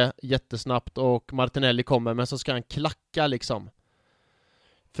vänder det jättesnabbt och Martinelli kommer, men så ska han klacka liksom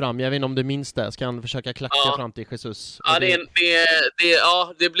fram. Jag vet inte om du minns det. Ska han försöka klacka fram till Jesus? Ja,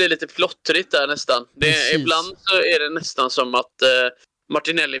 det blir lite plottrigt där nästan. Ibland så är det nästan som att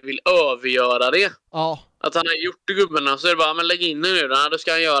Martinelli vill övergöra det. Ja. Att han har gjort gubbarna, så är det bara, men lägg in det nu då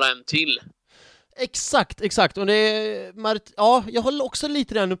ska han göra en till. Exakt. Och jag håller också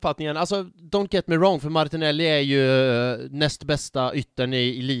lite den uppfattningen. Alltså, don't get me wrong, för Martinelli är ju näst bästa yttern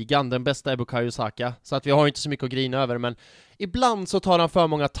i ligan. Den bästa är Bukayo Saka. Så att vi har inte så mycket att grina över, men ibland så tar han för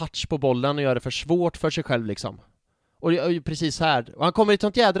många touch på bollen och gör det för svårt för sig själv liksom. Och det är ju precis här. Och han kommer i ett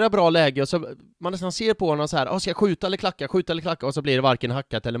sånt jädra bra läge, och så man nästan ser på honom så här, ska jag skjuta eller klacka, och så blir det varken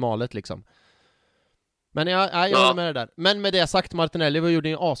hackat eller malet liksom. Men jag håller med det där. Men med det sagt, Martinelli gjorde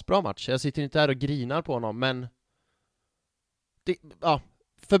en asbra match. Jag sitter inte här och grinar på honom, men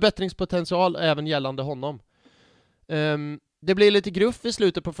förbättringspotential även gällande honom. Det blev lite gruff i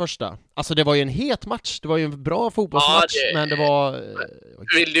slutet på första. Alltså det var ju en het match. Det var ju en bra fotbollsmatch, men det var...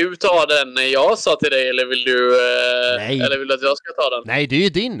 Vill du ta den när jag sa till dig, eller vill du... Nej. Eller vill du att jag ska ta den? Nej, det är ju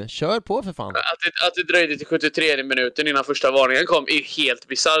din. Kör på för fan. Att det dröjde till 73 minuten innan första varningen kom är helt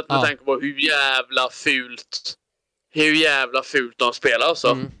bisarrt med tanke på hur jävla fult de spelar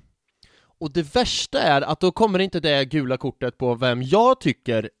alltså. Och det värsta är att då kommer inte det gula kortet på vem jag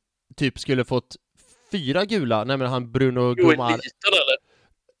tycker typ skulle fått 4 gula, nämligen han Bruno Guimaraes.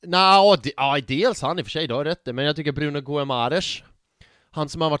 Dels han i och för sig, då har rätt, men jag tycker Bruno Guimaraes, han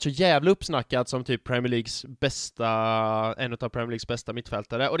som har varit så jävla uppsnackad som typ en av Premier Leagues bästa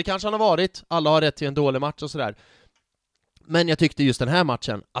mittfältare, och det kanske han har varit, alla har rätt till en dålig match och sådär, men jag tyckte just den här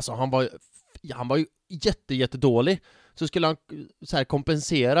matchen, alltså han var ju jättedålig. Så skulle han så här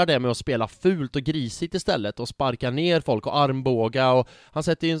kompensera det med att spela fult och grisigt istället och sparka ner folk och armbåga, och han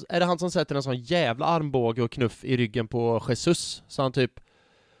är det han som sätter en sån jävla armbåge och knuff i ryggen på Jesus, så han typ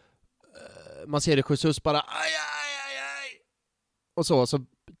man ser det, Jesus bara aj, och så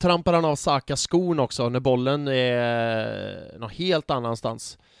trampar han av Xhakas skon också när bollen är någon helt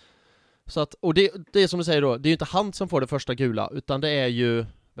annanstans. Så att, och det är som du säger då, det är ju inte han som får det första gula, utan det är ju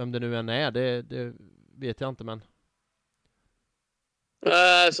vem det nu än är, det vet jag inte, men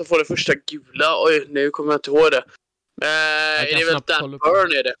Så får det första gula. Oj, nu kommer jag inte ihåg det. Det är väl Dan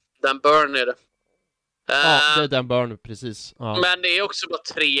Burn är det. Dan Burn är det. Ja, det är Dan Burn, precis. Ja. Men det är också bara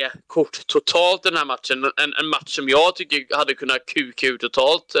 3 kort totalt den här matchen. En match som jag tycker hade kunnat QQ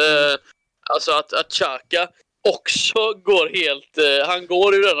totalt. Alltså att Xhaka också går helt... han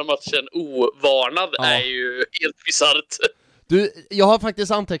går i den här matchen ovarnad är ju helt bizarrt. Du, jag har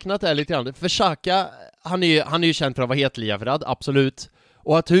faktiskt antecknat det lite grann. För Xhaka, han är ju känd för att vara hetlevrad, absolut.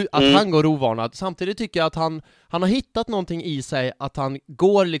 Och att han går ovarnad. Samtidigt tycker jag att han har hittat någonting i sig, att han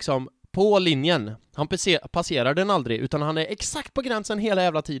går liksom på linjen. Han passerar den aldrig, utan han är exakt på gränsen hela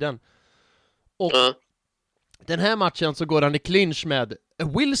jävla tiden. Och den här matchen så går han i clinch med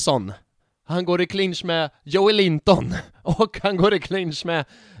Wilson. Han går i clinch med Joey Linton. Och han går i clinch med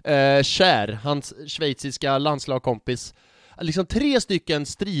Cher, hans schweiziska landslagskompis. Liksom 3 stycken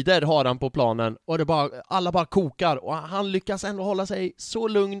strider har han på planen. Och alla bara kokar. Och han lyckas ändå hålla sig så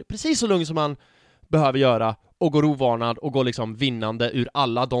lugn, precis så lugn som han behöver göra. Och går ovarnad och går liksom vinnande ur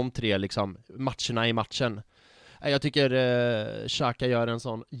alla de 3 liksom matcherna i matchen. Jag tycker Xhaka gör en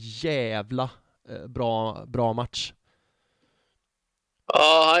sån jävla bra match.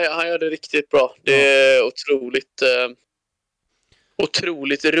 Ja, han gör det riktigt bra. Det är otroligt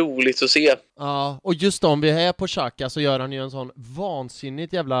roligt att se. Ja, och just om vi är på Xhaka så gör han ju en sån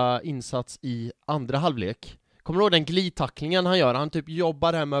vansinnigt jävla insats i andra halvlek. Kommer du ihåg den glidtacklingen han gör? Han typ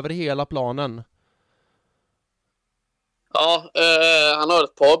jobbar hem över hela planen. Ja, han har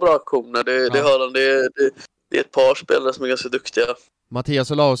ett par bra aktioner. Det hör han. Det är ett par spelare som är ganska duktiga.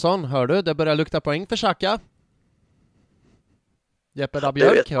 Mattias Olausson, hör du? Det börjar lukta poäng för Xhaka. Jeppe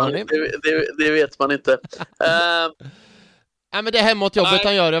Dabjörk, hör ni? Det vet man inte. Nej, men det är hemåt jobbet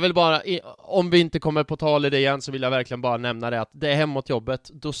han gör. Jag vill bara, om vi inte kommer på tal i det igen, så vill jag verkligen bara nämna det, att det är hemåt jobbet.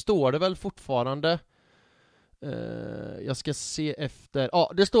 Då står det väl fortfarande jag ska se efter.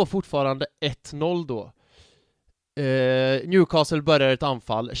 Ja, det står fortfarande 1-0 då. Newcastle börjar ett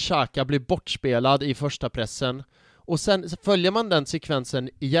anfall. Xhaka blir bortspelad i första pressen. Och sen följer man den sekvensen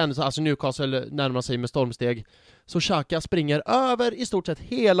igen, så alltså Newcastle närmar sig med stormsteg. Så Xhaka springer över i stort sett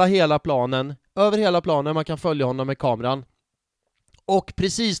hela planen. Över hela planen, man kan följa honom med kameran. Och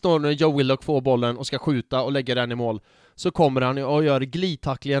precis då när Joe Willock får bollen och ska skjuta och lägga den i mål, så kommer han och gör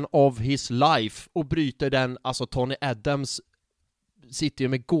glidtacklingen of his life och bryter den. Alltså Tony Adams sitter ju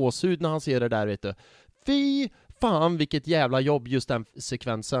med gåshud när han ser det där, vet du. Fy fan vilket jävla jobb just den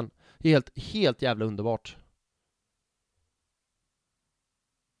sekvensen. Helt jävla underbart.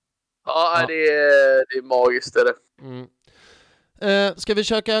 Ja, det är magiskt det. Ska vi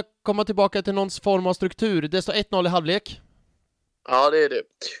försöka komma tillbaka till någon form av struktur? Det står 1-0 i halvlek. Ja, det är det.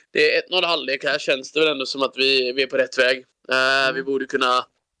 Det är 1-0 i halvlek. Här känns det väl ändå som att vi är på rätt väg.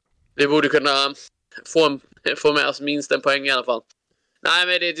 Vi borde kunna få med oss minst en poäng i alla fall. Nej,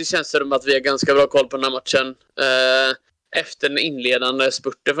 men det känns som att vi har ganska bra koll på den här matchen. Efter den inledande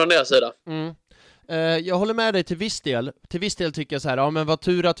spurten från deras sida. Jag håller med dig till viss del. Till viss del tycker jag så här, ja men vad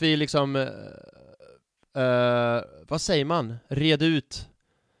tur att vi liksom vad säger man?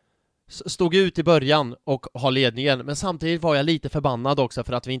 Stod ut i början och har ledningen. Men samtidigt var jag lite förbannad också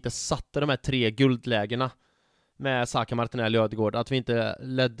för att vi inte satte de här 3 guldlägena med Xhaka, Martinelli och Ödegård. Att vi inte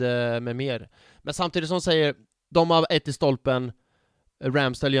ledde med mer. Men samtidigt som säger, de har 1 i stolpen.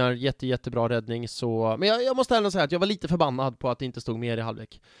 Ramsdale gör en jättebra räddning. Så... Men jag måste ändå säga att jag var lite förbannad på att det inte stod mer i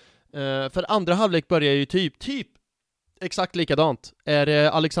halvlek. För andra halvlek börjar ju typ exakt likadant. Är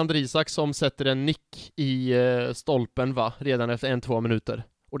det Alexander Isak som sätter en nick i stolpen, va? Redan efter 1-2 minuter.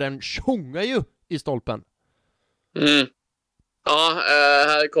 Och den tjongar ju i stolpen. Ja,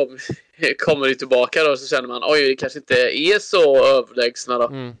 här kommer det tillbaka då, så känner man, oj, det kanske inte är så överlägsna då.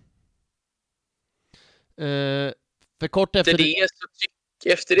 För kort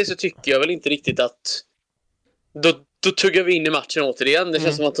efter det så tycker jag väl inte riktigt att då tuggar vi in i matchen återigen. Det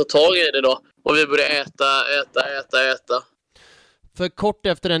känns som att man tar tag i det då. Och vi börjar äta. För kort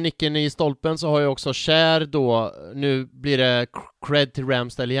efter den nicken i stolpen så har jag också Cher då. Nu blir det cred till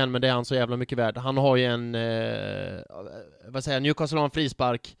Ramsdale igen, men det är han så jävla mycket värd. Han har ju en Newcastle har en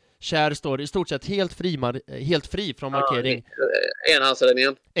frispark. Cher står i stort sett helt fri från markering.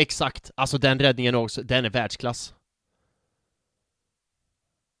 Enhandsräddningen. Exakt. Alltså den räddningen också, den är världsklass.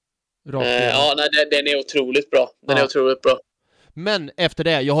 Ja, nej, den är otroligt bra. Är otroligt bra. Men efter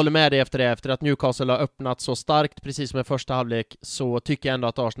det, jag håller med dig efter att Newcastle har öppnat så starkt precis med första halvlek, så tycker jag ändå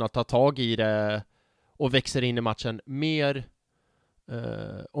att Arsenal tar tag i det och växer in i matchen mer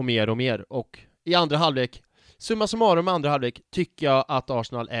och mer. Och i andra halvlek, summa summarum andra halvlek, tycker jag att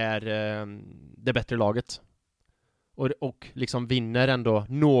Arsenal är det bättre laget. Och liksom vinner ändå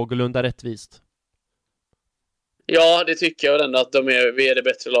någorlunda rättvist. Ja, det tycker jag ändå att vi är det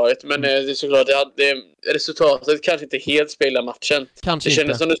bättre laget. Men det är såklart resultatet kanske inte helt speglar matchen. Kanske det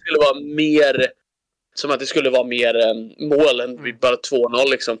kändes inte. som det skulle vara mer som att det skulle vara mer mål än vid bara 2-0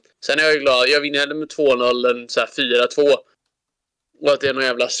 liksom. Sen är jag ju glad. Jag vinner med 2-0 än så här 4-2. Och att det är någon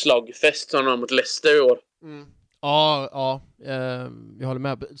jävla slagfest som de har mot Leicester i år. Ja, jag håller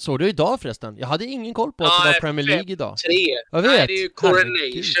med. Såg du idag förresten? Jag hade ingen koll på att det var Premier League idag. 3. Jag vet. Nej, det är ju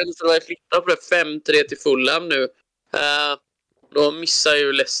correlation, så det var flippat på det 5-3 till Fulham nu. Då missar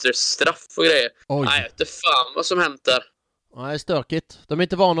ju Leicester straff och grejer. Oj. Nej, jag vet inte fan vad som hänt där. Nej, stökigt. De är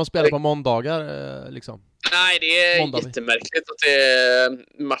inte vana att spela på måndagar liksom. Nej, det är jättemärkligt att det är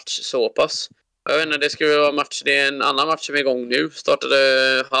match så pass. Jag vet inte, det ska ju vara match. Det är en annan match som är igång nu. Startade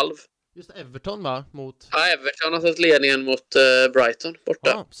halv. Just Everton va? Ja, Everton har tagit ledningen mot Brighton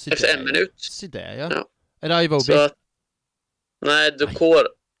borta. Efter en minut. Se där, ja. Är det Iwobi? Nej, Dukor.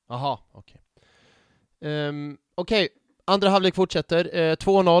 Jaha, okej. Okej, andra halvlek fortsätter.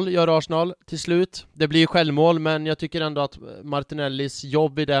 2-0 gör Arsenal till slut. Det blir ju självmål, men jag tycker ändå att Martinellis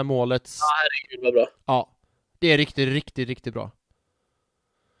jobb i det målet... Ja, herregud vad bra. Ja, det är riktigt bra.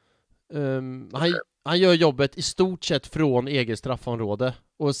 Han gör jobbet i stort sett från eget straffområde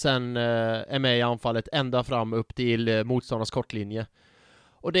och sen är med i anfallet ända fram upp till motståndarnas kortlinje.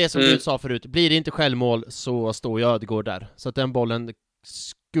 Och det som du sa förut, blir det inte självmål så står ju Ödegård där. Så att den bollen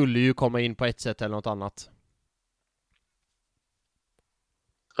skulle ju komma in på ett sätt eller något annat.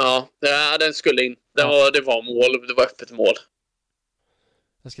 Ja, den skulle in. Det var mål, det var öppet mål.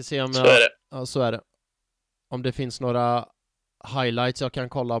 Jag ska se om så är det. Ja, så är det. Om det finns några highlights jag kan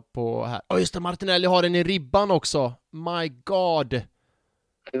kolla på här. Just det, Martinelli har den i ribban också. My God.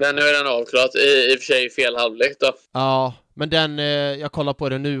 Nu är den avklarat. I och för sig fel halvlek då. Ja, men jag kollar på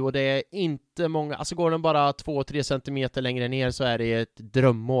den nu och det är inte många. Alltså går den bara 2-3 centimeter längre ner så är det ett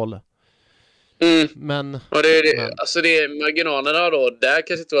drömmål. Men... Och alltså det är marginalerna då. Där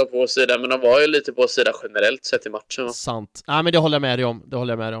kanske inte var på sidan, men de var ju lite på sidan generellt sett i matchen. Va? Sant. Nej, men det håller jag med dig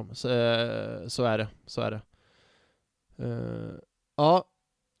om. Så är det. Ja,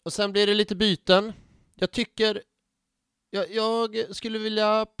 och sen blir det lite byten. Jag tycker jag skulle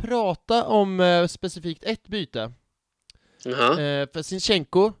vilja prata om specifikt ett byte. För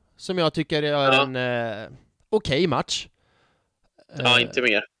Zinchenko, som jag tycker är en okej match. Ja, inte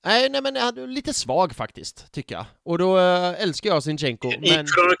mer. Nej, men jag hade lite svag faktiskt, tycker jag. Och då älskar jag Zinchenko. Men...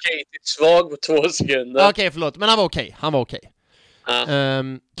 Från okej till svag på 2 sekunder. Okej, förlåt, men han var okej.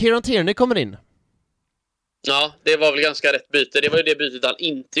 Kieran Tierney kommer in. Ja, det var väl ganska rätt byte. Det var ju det bytet han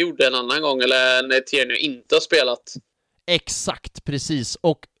inte gjorde en annan gång, eller när Tierney inte har spelat. Exakt, precis.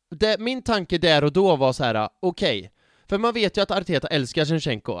 Och min tanke där och då var så här: okej. För man vet ju att Arteta älskar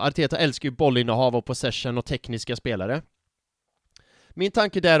Zinchenko. Arteta älskar ju bollinnehav och possession och tekniska spelare. Min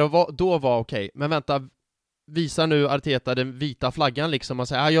tanke där och då var okej, men vänta, visar nu Arteta den vita flaggan liksom. Man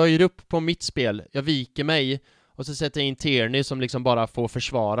säger, jag ger upp på mitt spel, jag viker mig och så sätter jag in Tierney som liksom bara får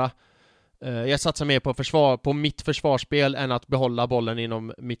försvara. Jag satsar mer på mitt försvarsspel än att behålla bollen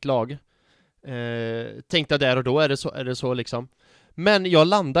inom mitt lag. Tänkte där och då är det så liksom. Men jag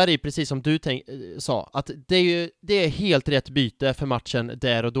landar i, precis som du sa, att det är helt rätt byte för matchen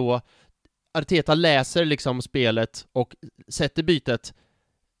där och då. Arteta läser liksom spelet och sätter bytet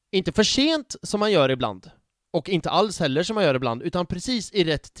inte för sent som man gör ibland, och inte alls heller som man gör ibland, utan precis i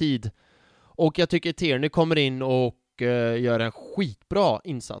rätt tid. Och jag tycker Tierney kommer in och gör en skitbra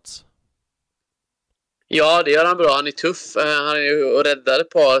insats. Ja, det gör han bra. Han är tuff. Han är ju och räddar ett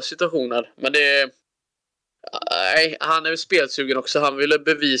par situationer. Men han är ju spelsugen också. Han ville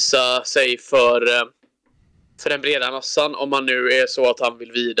bevisa sig för den breda massan, om man nu är så att han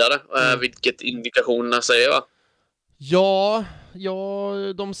vill vidare. Vilket indikationerna säger, va?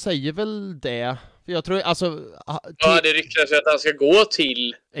 Ja, de säger väl det. För jag tror, alltså... det ryktas att han ska gå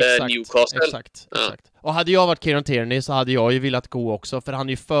till Newcastle. Exakt. Och hade jag varit Kieran Tierney så hade jag ju velat gå också, för han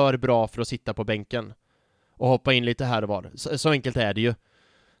är ju för bra för att sitta på bänken och hoppa in lite här och var. Så enkelt är det ju.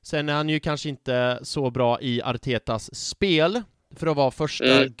 Sen är han ju kanske inte så bra i Artetas spel för att vara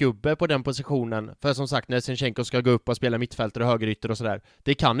första gubbe på den positionen. För som sagt, när Zinchenko ska gå upp och spela mittfältare och högerytter och sådär,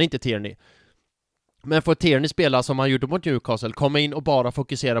 det kan inte Tierney. Men får Tierney spela som han gjorde mot Newcastle, komma in och bara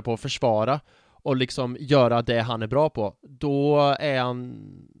fokusera på att försvara och liksom göra det han är bra på, då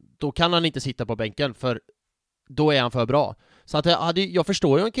kan han inte sitta på bänken, för då är han för bra. Så att jag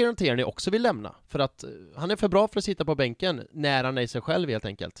förstår ju om Kieran Tierney också vill lämna, för att han är för bra för att sitta på bänken när han är sig själv helt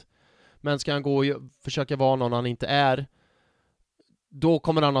enkelt. Men ska han gå och försöka vara någon han inte är, då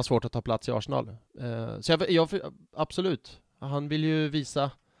kommer han ha svårt att ta plats i Arsenal. Så jag absolut, han vill ju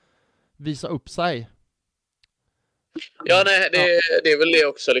visa upp sig. Ja, nej, det är väl det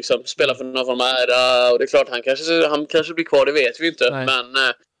också liksom. Spela för någon form av ära. Och det är klart, han kanske blir kvar, det vet vi inte. Nej.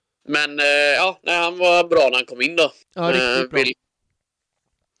 Men han var bra när han kom in då. Ja, riktigt bra.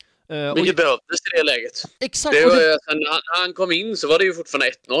 Vilket behövdes i det läget. Exakt. När han kom in så var det ju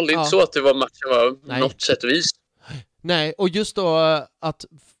fortfarande 1-0. Det är inte så att det var matchen var något sätt och vis. Nej, och just då att...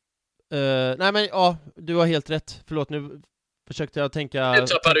 du har helt rätt. Förlåt, nu försökte jag tänka... Jag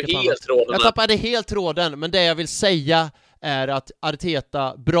tappade helt tråden. Men det jag vill säga är att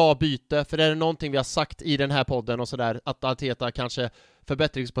Arteta, bra byte. För är det någonting vi har sagt i den här podden och sådär, att Arteta kanske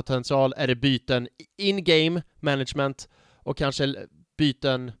förbättringspotential, är det byten in-game management och kanske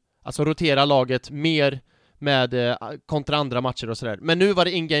byten, alltså rotera laget mer med kontra andra matcher och sådär. Men nu var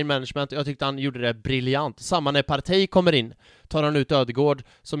det in-game management och jag tyckte han gjorde det briljant. Samma när Partey kommer in, tar han ut Ödegård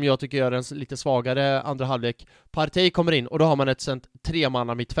som jag tycker gör en lite svagare andra halvlek. Partey kommer in och då har man ett sånt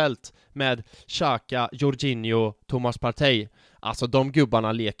tremanna mittfält med Xhaka, Jorginho, Thomas Partey. Alltså de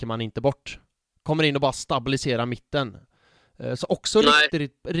gubbarna leker man inte bort. Kommer in och bara stabiliserar mitten. Så också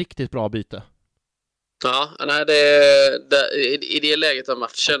riktigt bra byte. Ja, nej, i det läget av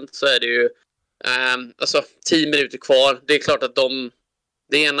matchen så är det ju 10 minuter kvar. Det är klart att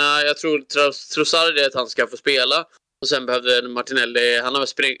det ena, jag tror Trossard är att han ska få spela. Och sen behövde Martinelli, han har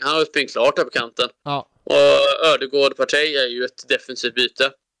sprängt klart här på kanten. Ja. Och Ödegård Partey är ju ett defensivt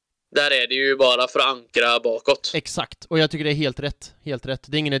byte. Där är det ju bara för att ankra bakåt. Exakt, och jag tycker det är helt rätt.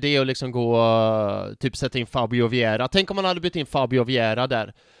 Det är ingen idé att liksom gå typ sätta in Fabio Vieira. Tänk om man hade bytt in Fabio Vieira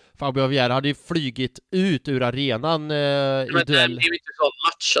där. Fabio Vieira hade ju flygit ut ur arenan i duell. Det är ju inte sån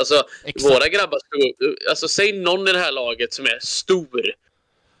match. Alltså, våra grabbar alltså, säg någon i det här laget som är stor.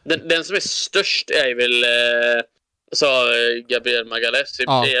 Den som är störst är väl Gabriel Magalhaes i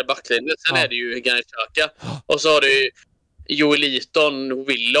backlinjen. Sen är det ju Xhaka. Och så har du Joeliton,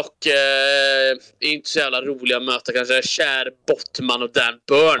 Willock, är inte så jävla roliga att möta kanske. Kär, Bottman och Dan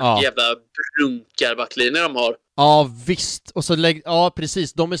Burn. Jävla brunkarbacklinjer de har. Ja, visst. Och så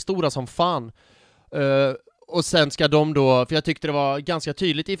precis. De är stora som fan. Och sen ska de då, för jag tyckte det var ganska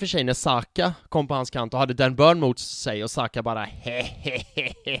tydligt i och för sig när Xhaka kom på hans kant och hade Dan Burn mot sig och Xhaka bara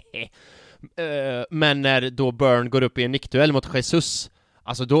men när då Burn går upp i en nickduell mot Jesus,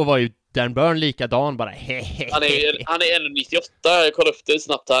 alltså då var ju Dan Burn likadan bara Han är 1,98. Jag kollade upp det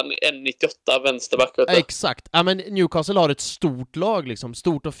snabbt. Han är 1,98 vänsterback. Exakt. Ja, men Newcastle har ett stort lag liksom,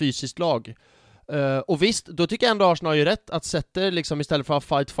 stort och fysiskt lag. Och visst, då tycker jag ändå Arsenal har ju rätt att sätta liksom istället för att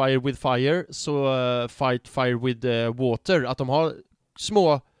fight fire with fire så fight fire with water, att de har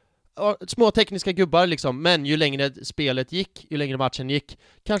små tekniska gubbar liksom, men ju längre spelet gick, ju längre matchen gick,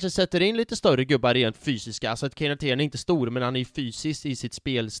 kanske sätter in lite större gubbar rent fysiska. Alltså att Kane är inte stor, men han är fysiskt i sitt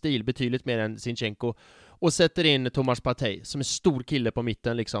spelstil betydligt mer än Zinchenko, och sätter in Thomas Partey som är stor kille på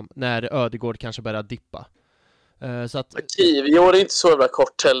mitten liksom, när Ödegård kanske börjar dippa. Så att Kivior är inte så jävla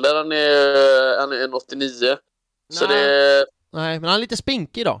kort heller. Han är 1,89. Så nej, men han är lite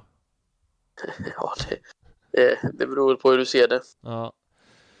spinkig då. Ja, det beror på hur du ser det. Ja.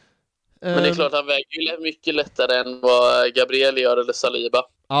 Men det är klart, han väger ju mycket lättare än vad Gabriel gör eller Saliba.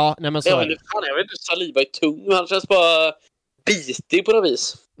 Ja, nej men så jag vet inte, Saliba är tung. Han känns bara bitig på något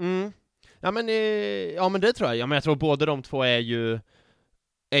vis. Ja, men det tror jag. Ja, men jag tror båda de två är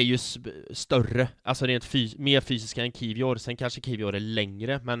ju större. Alltså det är mer fysiska än Kivior. Sen kanske Kivior är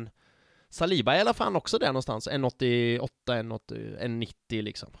längre, men Saliba är i alla fall också där någonstans. 1,88, 1,90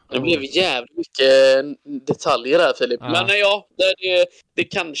 liksom. Det blev jävligt mycket detaljer där, Filip. Ja. Men ja, det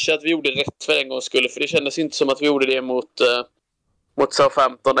kanske att vi gjorde rätt för en gångs skull. För det kändes inte som att vi gjorde det mot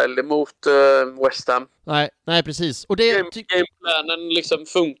Southampton eller mot West Ham. Nej, precis. Och gameplanen liksom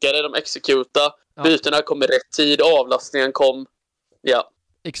funkade, de exekuta. Bytena kom i rätt tid, avlastningen kom. Ja.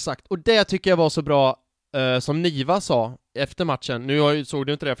 Exakt, och det tycker jag var så bra som Niva sa efter matchen. Nu såg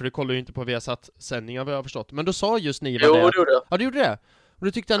du inte det, för du kollar ju inte på Viasat-sändningar vad jag har förstått. Men då sa just Niva det. Jo, det. Ja, du gjorde det? Och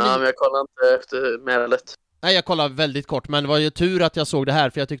du tyckte men jag kollade inte efter meddelet. Nej, jag kollade väldigt kort, men det var ju tur att jag såg det här,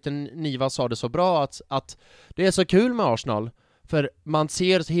 för jag tyckte Niva sa det så bra att det är så kul med Arsenal. För man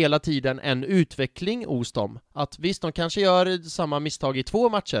ser hela tiden en utveckling hos dem. Att visst, de kanske gör samma misstag i 2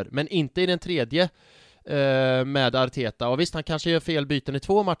 matcher, men inte i den tredje. Med Arteta, och visst han kanske gör fel byten i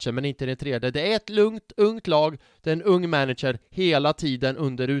 2 matcher, men inte i den tredje. Det är ett lugnt, ungt lag, det är en ung manager hela tiden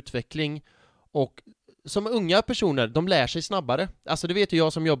under utveckling, och som unga personer, de lär sig snabbare. Alltså det vet ju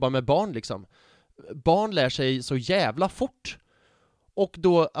jag som jobbar med barn liksom. Barn lär sig så jävla fort, och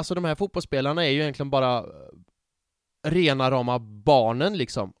då, alltså de här fotbollsspelarna är ju egentligen bara rena rama barnen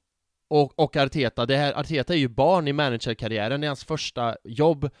liksom. Och Arteta, Arteta är ju barn i managerkarriären, det är hans första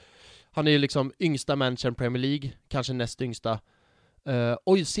jobb. Han är ju liksom yngsta managern Premier League, kanske näst yngsta.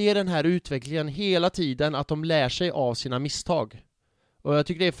 Och se den här utvecklingen hela tiden, att de lär sig av sina misstag. Och jag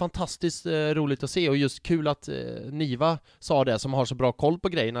tycker det är fantastiskt roligt att se, och just kul att Niva sa det, som har så bra koll på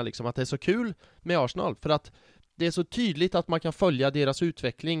grejerna liksom, att det är så kul med Arsenal, för att det är så tydligt att man kan följa deras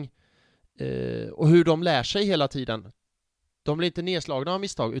utveckling och hur de lär sig hela tiden. De blir inte nedslagna av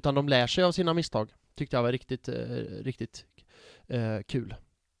misstag, utan de lär sig av sina misstag. Tyckte jag var riktigt kul.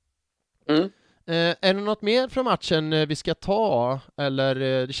 Är det något mer från matchen vi ska ta? Eller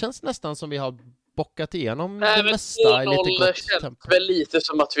det känns nästan som vi har bockat igenom det mesta i lite gott känns tempo. väl lite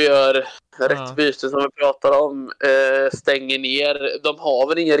som att vi gör rätt byte som vi pratar om. Stänger ner. De har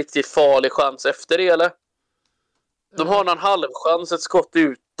väl ingen riktigt farlig chans efter det, eller? De har någon halvchans, ett skott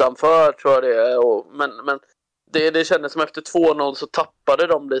utanför tror jag det är. Men det kändes som efter 2-0 så tappade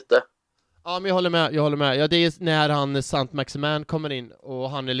de lite. Ja, men jag håller med. Ja, det är när han Sant Maximan kommer in och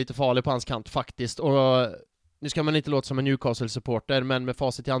han är lite farlig på hans kant faktiskt. Och nu ska man inte låta som en Newcastle-supporter, men med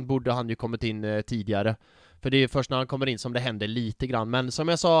facit i hand borde han ju kommit in tidigare. För det är först när han kommer in som det händer lite grann. Men som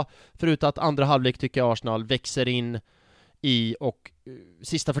jag sa förut, att andra halvlek tycker jag Arsenal växer in i, och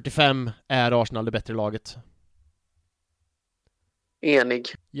sista 45 är Arsenal det bättre laget. Enig.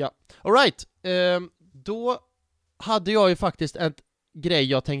 Ja, all right. Då hade jag ju faktiskt en grej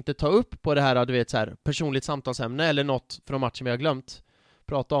jag tänkte ta upp på det här, du vet, så här personligt samtalsämne eller något från matchen vi har glömt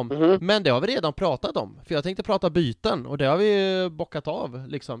prata om. Men det har vi redan pratat om, för jag tänkte prata byten, och det har vi bockat av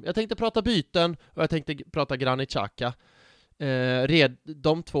liksom. Jag tänkte prata byten och jag tänkte prata Xhaka.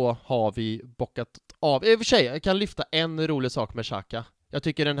 De två har vi bockat av. I och för sig, jag kan lyfta en rolig sak med Xhaka. Jag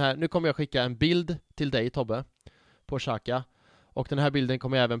tycker den här, nu kommer jag skicka en bild till dig Tobbe på Xhaka. Och den här bilden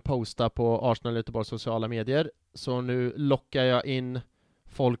kommer jag även posta på Arsenal Göteborgs sociala medier. Så nu lockar jag in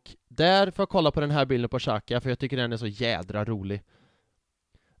folk där för att kolla på den här bilden på Xhaka, för jag tycker den är så jädra rolig.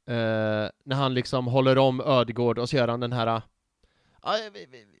 När han liksom håller om Ödegård och så gör han den här...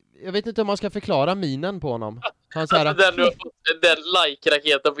 jag vet inte om man ska förklara minen på honom. Han så här, den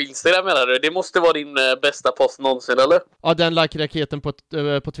like-raketen på Instagram menar du? Det måste vara din bästa post någonsin, eller? Ja, den like-raketen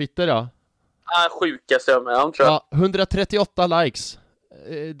på Twitter, ja. Sjukaste jag med om, tror jag. Ja, 138 likes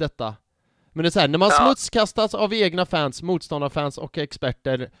detta. Men det är så här, när man smutskastas av egna fans, motståndarfans och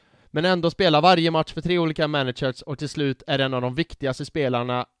experter, men ändå spelar varje match för 3 olika managers och till slut är en av de viktigaste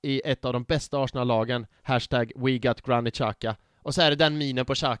spelarna i ett av de bästa Arsenal-lagen. Hashtag we got Granit Xhaka. Och så är det den minen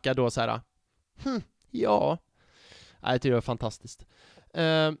på Xhaka då så här. Ja. Jag tycker det är fantastiskt.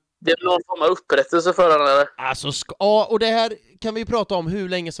 Det är någon form av upprättelse för den, eller? Alltså, ja, och det här kan vi prata om hur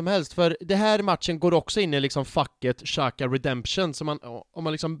länge som helst, för det här matchen går också in i liksom facket Xhaka Redemption. Så om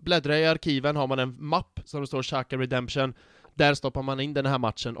man liksom bläddrar i arkiven har man en mapp som det står Xhaka Redemption. Där stoppar man in den här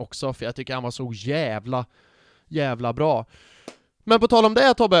matchen också, för jag tycker han var så jävla bra. Men på tal om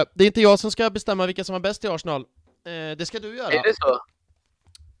det, Tobbe, det är inte jag som ska bestämma vilka som är bäst i Arsenal. Det ska du göra. Är det så?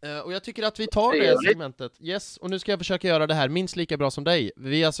 Och jag tycker att vi tar det segmentet. Yes, och nu ska jag försöka göra det här minst lika bra som dig.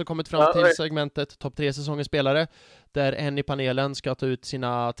 Vi har alltså kommit fram till segmentet topp 3 säsongens spelare, där en i panelen ska ta ut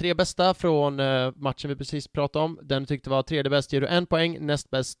sina 3 bästa från matchen vi precis pratade om. Den tyckte var tredje bäst ger du 1 poäng, näst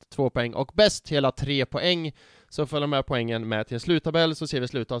bäst 2 poäng och bäst hela 3 poäng. Så följer de här poängen med till en sluttabell, så ser vi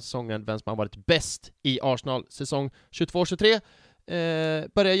slutet av säsongen vem som har varit bäst i Arsenal säsong 22-23.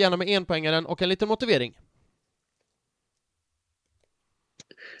 Börjar gärna med 1-poängaren och en liten motivering.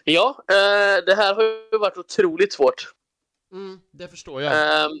 Ja, det här har ju varit otroligt svårt. Det förstår jag.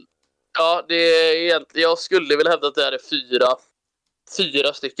 Ja, det är egentligen, jag skulle vilja hävda att det här är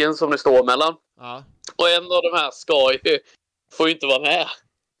 4 stycken som det står mellan. Ja. Och en av de här får ju inte vara med.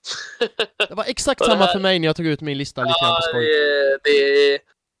 Det var exakt samma för mig när jag tog ut min lista lite grann på skoj.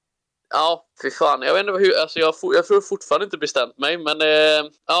 Ja, fy fan. Jag vet inte hur, alltså jag tror fortfarande inte bestämt mig, men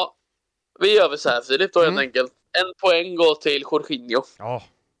ja, vi gör väl så här, Filip, då helt enkelt. 1 poäng går till Jorginho. Ja.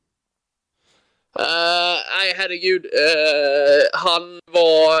 Nej, herregud. Han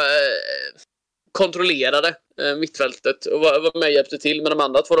var kontrollerade mittfältet och var med och hjälpte till med de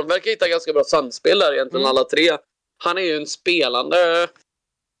andra två. De verkar hitta ganska bra samspel där egentligen, alla 3. Han är ju en spelande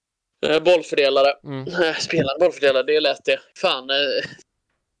bollfördelare. Spelande bollfördelare, det är lätt det. Fan,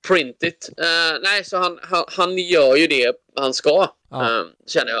 print it. Nej, så han gör ju det han ska,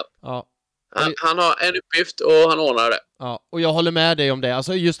 känner jag. Ja. Han har en uppgift och han ordnar det. Ja, och jag håller med dig om det.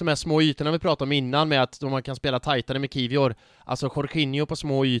 Alltså just de här små ytorna vi pratade om innan, med att man kan spela tajtare med Kivior. Alltså Jorginho på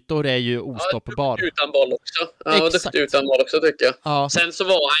små ytor är ju ostoppbar. Ja, utan boll också. Ja, duktig utan boll också, tycker jag. Ja. Sen så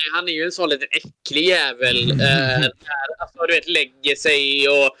var han är ju en sån liten äcklig jävel. Där, alltså, du vet, lägger sig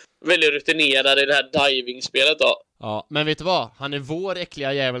och väldigt rutinerad i det här diving-spelet då. Ja, men vet du vad? Han är vår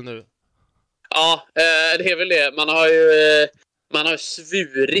äckliga jävel nu. Ja, det är väl det. Man har ju man har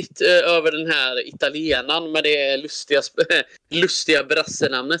svurit över den här italienaren med det lustiga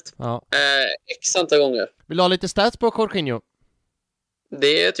brassenamnet. Ja. X antal gånger. Vill du ha lite stats på Jorginho?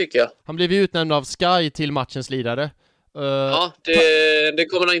 Det tycker jag. Han blev ju utnämnd av Sky till matchens lidare. Ja, det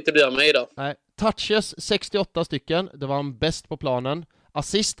kommer han inte bli av mig idag. Nej. Touches 68 stycken. Det var han bäst på planen.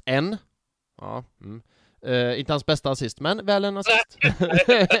 Assist 1. Ja. Inte hans bästa assist, men väl en assist.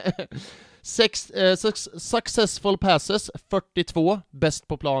 Successful passes 42, bäst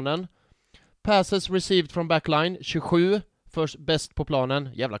på planen. Passes received from backline 27, först bäst på planen.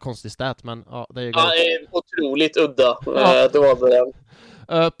 Jävla konstig stat, men ja, det är ju det är otroligt udda. Ja. Det var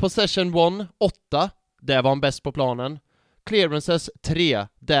det. Possession 1 8, där var han bäst på planen. Clearances 3,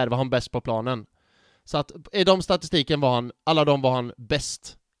 där var han bäst på planen. Så att i de statistiken var han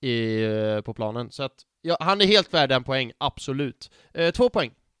bäst på planen. Så att ja, han är helt värd en poäng, absolut. 2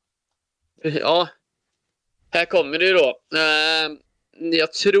 poäng. Ja, här kommer det då.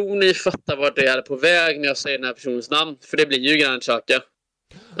 Jag tror ni fattar vart det är på väg när jag säger den här personens namn. För det blir ju Granit Xhaka.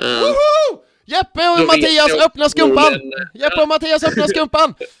 Woho! Jeppe och Mattias öppnar skumpan! Jeppe och Mattias öppnar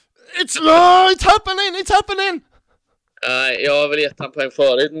skumpan! It's happening! Jag har väl gett han poäng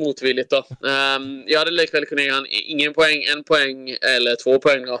förut, motvilligt då. Jag hade likväl kunnat ge han ingen poäng, 1 poäng eller 2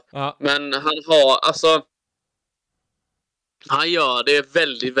 poäng då. Ja. Men han har, alltså... Han gör det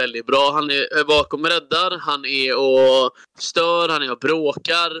väldigt, väldigt bra. Han är bakom och räddar. Han är och stör. Han är och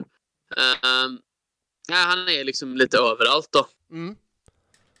bråkar. Han är liksom lite överallt då.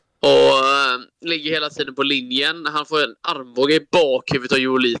 Och ligger hela tiden på linjen. Han får en armbåge i bakhuvudet av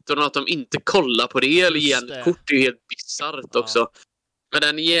Joelito. Och att de inte kollar på det eller ger ett kort är ju helt bizarrt också. Men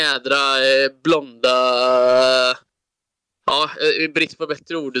den jädra blonda... brist på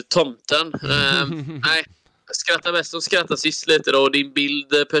bättre ord. Tomten. Nej. Skrattar bäst och skrattar sist lite då. Och din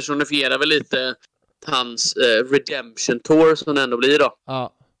bild personifierar väl lite hans redemption tour som det ändå blir då.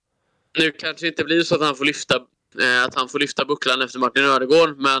 Ja. Nu kanske det inte blir så att han får lyfta bucklan efter Martin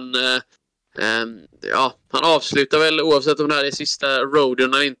Ödegård. Men han avslutar väl oavsett om det här är sista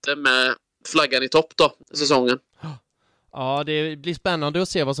roaden eller inte med flaggan i topp då, säsongen. Ja, det blir spännande att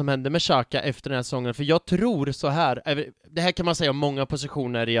se vad som händer med Xhaka efter den här säsongen. För jag tror så här, det här kan man säga om många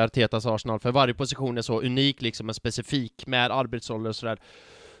positioner i Artetas Arsenal, för varje position är så unik liksom, och specifik med arbetsroller och sådär.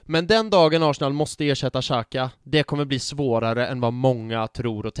 Men den dagen Arsenal måste ersätta Xhaka, det kommer bli svårare än vad många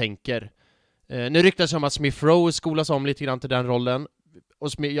tror och tänker. Nu ryktas det om att Smith Rowe skolas om lite grann till den rollen.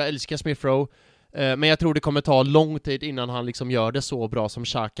 Och jag älskar Smith Rowe. Men jag tror det kommer ta lång tid innan han liksom gör det så bra som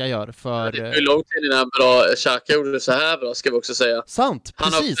Xhaka gör. För... Det är lång tid innan Xhaka gjorde det så här bra, ska vi också säga. Sant,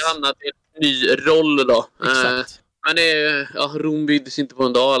 han precis. Han har hamnat i en ny roll då. Exakt. Men det är, Rom byggdes inte på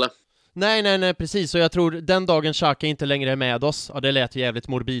en dag, eller? Nej, precis. Och jag tror den dagen Xhaka inte längre är med oss, det lät ju jävligt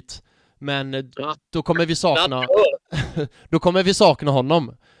morbid. Men då kommer vi sakna... då kommer vi sakna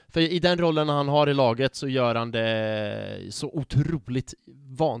honom. För i den rollen han har i laget så gör han det så otroligt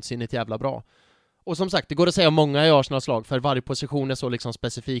vansinnigt jävla bra. Och som sagt, det går att säga många i Arsenals lag, för varje position är så liksom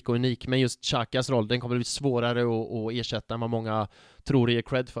specifik och unik. Men just Xhakas roll, den kommer bli svårare att ersätta än vad många tror det är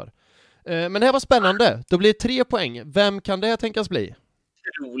cred för. Men det här var spännande. Då blir det 3 poäng. Vem kan det tänkas bli?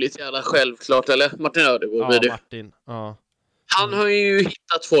 Roligt jävla självklart, eller? Martin Ödegård. Ja, Martin. Ja. Han har ju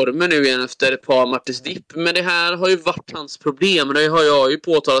hittat formen nu igen efter ett par Martins dipp. Men det här har ju varit hans problem. Det har jag ju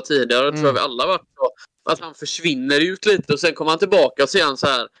påtalat tidigare. Jag tror att vi alla varit så. Att han försvinner ut lite och sen kommer han tillbaka och säger han så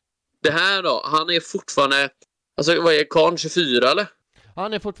här. Det här då, han är fortfarande... Alltså, vad är Karn, 24 eller?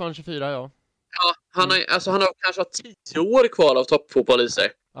 Han är fortfarande 24, ja. Ja, han har kanske 10 år kvar av toppfotboll i sig.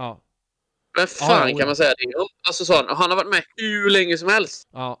 Ja. Men fan kan man säga det om? Alltså så, han har varit med hur länge som helst.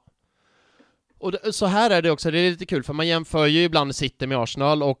 Ja. Och så här är det också, det är lite kul, för man jämför ju ibland City med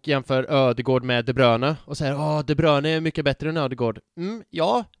Arsenal och jämför Ödegård med De Bruyne och säger, De Bruyne är mycket bättre än Ödegård.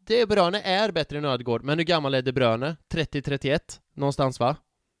 Ja, De Bruyne är bättre än Ödegård, men hur gammal är De Bruyne? 30-31, någonstans va?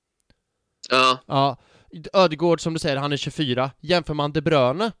 Ja. Ödegård, som du säger, han är 24. Jämför man De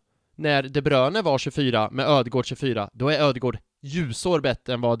Bruyne när De Bruyne var 24 med Ödegård 24, då är Ödegård ljusår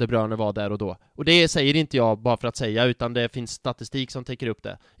bättre än vad De Bruyne var där och då. Och det säger inte jag bara för att säga, utan det finns statistik som täcker upp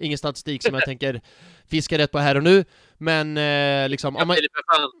det. Ingen statistik som jag tänker fiska rätt på här och nu, men liksom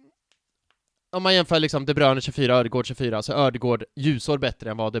om man jämför liksom De Bruyne 24, Ödegård 24, så är Ödegård ljusår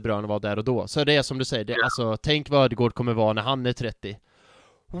bättre än vad De Bruyne var där och då. Så det är som du säger, alltså tänk vad Ödegård kommer vara när han är 30.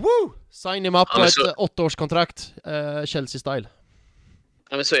 Woo! Sign him up på ett 8-årskontrakt, Chelsea-style.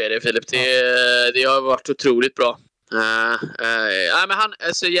 Ja, men så är det, Filip. Det har varit otroligt bra. Men han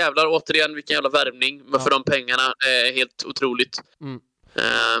är så jävlar, återigen, vilken jävla värvning. Men för de pengarna är helt otroligt.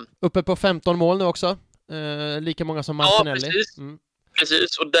 Uppe på 15 mål nu också. Lika många som Martinelli. Ja, precis.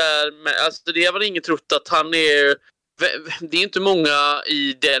 Precis, och där, alltså, det har väl ingen trott att han är det är inte många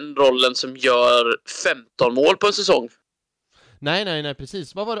i den rollen som gör 15 mål på en säsong. Nej,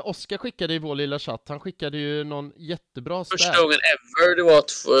 precis. Vad var det Oskar skickade i vår lilla chatt? Han skickade ju någon jättebra stat. Första gången ever det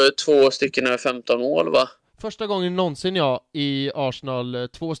var 2 stycken över 15 mål, va? Första gången någonsin i Arsenal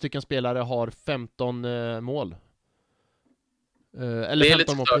 2 stycken spelare har 15 mål. Eller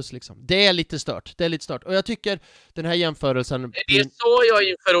 15 mål plus liksom. Det är lite stört. Och jag tycker den här jämförelsen... Det sa jag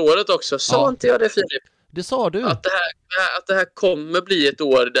inför året också. Sa inte jag det, Filip? Det sa du. Att det här kommer bli ett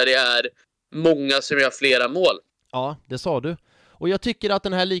år där det är många som gör flera mål. Ja, det sa du. Och jag tycker att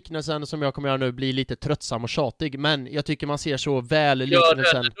den här liknelsen som jag kommer göra nu blir lite tröttsam och tjatig, men jag tycker man ser så väl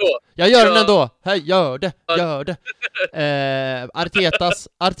liknelsen. Jag gör den ändå! Hej, gör det!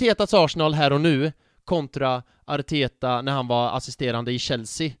 Artetas Arsenal här och nu kontra Arteta när han var assisterande i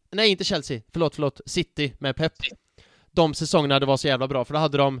Chelsea. Nej, inte Chelsea. Förlåt. City med Pep. De säsongerna det var så jävla bra, för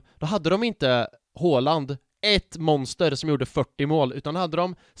då hade de inte Haaland, ett monster som gjorde 40 mål, utan hade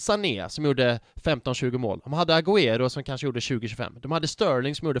de Sané som gjorde 15-20 mål. De hade Agüero som kanske gjorde 20-25. De hade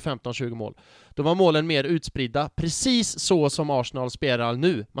Sterling som gjorde 15-20 mål. Då var målen mer utspridda, precis så som Arsenal spelar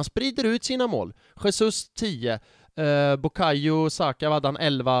nu. Man sprider ut sina mål. Jesus 10, Bukayo Xhaka hade han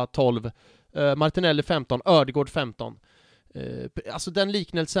 11-12, Martinelli 15, Ödegaard 15. Alltså den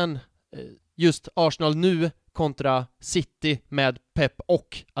liknelsen, just Arsenal nu kontra City med Pep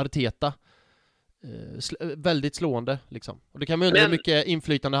och Arteta, väldigt slående liksom. Och det kan man undra hur mycket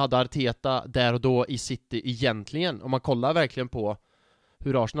inflytande hade Arteta där och då i City egentligen, om man kollar verkligen på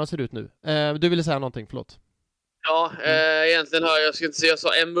hur Arsenal ser ut nu. Du ville säga någonting, förlåt. Ja, egentligen har jag ska inte säga, jag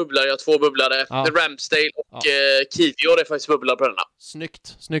sa en bubblare, jag har 2 bubblare. Ja. Ramsdale och Kivior är faktiskt bubblar på denna.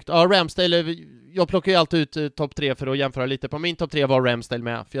 Snyggt. Ja, Ramsdale, jag plockar ju alltid ut topp 3 för att jämföra lite. På min topp 3 var Ramsdale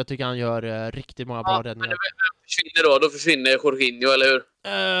med, för jag tycker han gör riktigt många bra räddningar. Men vem försvinner då? Då försvinner Jorginho, eller hur?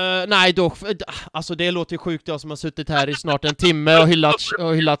 Nej, då, alltså det låter ju sjukt, jag som har suttit här i snart en timme och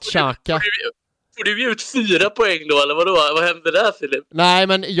hyllat Xhaka. Får du ut 4 poäng då, eller vadå? Vad hände där, Filip? Nej,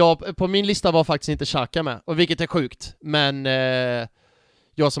 men på min lista var faktiskt inte Xhaka med, och vilket är sjukt. Men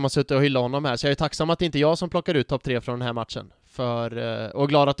jag som har suttit och hyllat honom här, så jag är tacksam att det inte är jag som plockar ut topp 3 från den här matchen. Och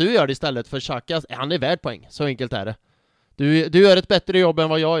glad att du gör det istället, för Xhaka, han är värd poäng. Så enkelt är det. Du gör ett bättre jobb än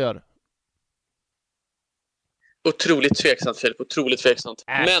vad jag gör. Otroligt tveksamt, Filip. Otroligt tveksamt.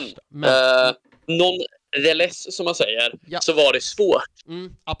 Men nonetheless, som man säger, så var det svårt.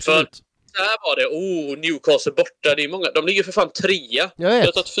 Absolut. För så här var det, Newcastle borta, det är många, de ligger för fan 3. Jag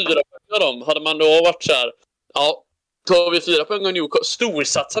har tagit 4 poäng av dem. Hade man då varit så här, tar vi 4 poäng av Newcastle,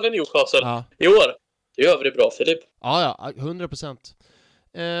 storsatsade Newcastle i år. Det gör vi det bra, Filip. Ja,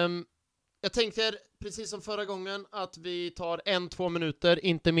 100%. Jag tänkte, precis som förra gången, att vi tar 1-2 minuter,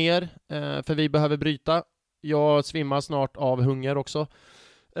 inte mer, för vi behöver bryta. Jag svimmar snart av hunger också.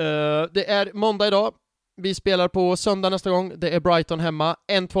 Det är måndag idag. Vi spelar på söndag nästa gång. Det är Brighton hemma.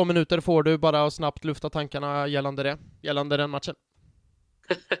 1-2 minuter får du bara att snabbt lufta tankarna gällande den matchen.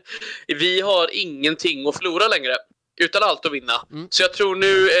 Vi har ingenting att förlora längre, utan allt att vinna. Så jag tror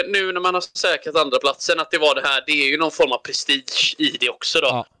nu när man har säkrat andra platsen att det var det här. Det är ju någon form av prestige i det också då.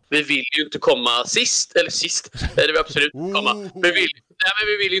 Ja. Vi vill ju inte komma sist. Det vill vi absolut komma. Vi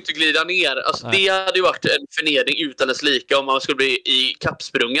vill ju inte glida ner. Alltså, det hade ju varit en förnedring utan dess lika om man skulle bli i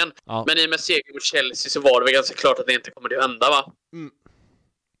kappsprungen. Ja. Men i och med seger mot Chelsea så var det väl ganska klart att det inte kommer att hända, va?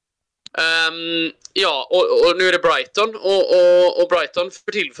 Och nu är det Brighton. Och Brighton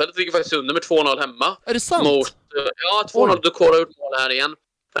för tillfället ligger faktiskt under med 2-0 hemma. Är det sant? 2-0. Dukora har gjort mål här igen.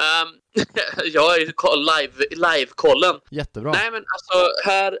 Jag är live-kollen. Jättebra. Nej, men alltså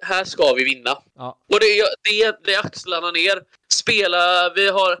här ska vi vinna. Ja. Och det är axlarna ner. Spela,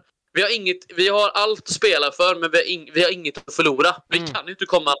 vi har allt att spela för, men vi har inget att förlora. Vi kan inte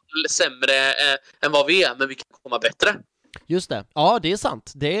komma sämre än vad vi är, men vi kan komma bättre. Just det. Ja, det är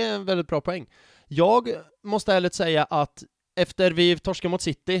sant. Det är en väldigt bra poäng. Jag måste ärligt säga att efter vi torskade mot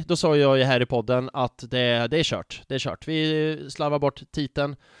City, då sa jag ju här i podden att det är kört. Det är kört. Vi slarvar bort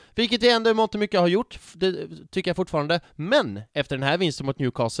titeln. Vilket vi ändå måste mycket har gjort. Det tycker jag fortfarande. Men efter den här vinsten mot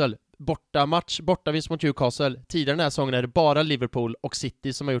Newcastle, bortavinst mot Newcastle, tidigare den här säsongen är det bara Liverpool och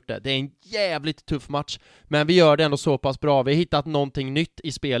City som har gjort det. Det är en jävligt tuff match. Men vi gör det ändå så pass bra. Vi har hittat någonting nytt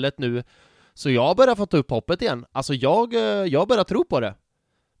i spelet nu. Så jag börjar få ta upp hoppet igen. Alltså jag börjar tro på det.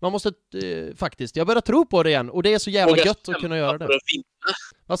 Man måste faktiskt, jag börjar tro på det igen. Och det är så jävla gött att kunna göra det.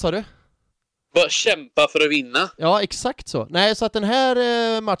 Vad sa du? Bara kämpa för att vinna. Ja, exakt så. Nej, så att den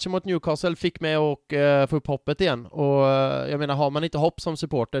här matchen mot Newcastle fick mig att få upp hoppet igen. Och jag menar, har man inte hopp som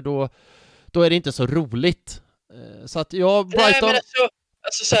supporter, då är det inte så roligt. Så att Brighton... Nej, men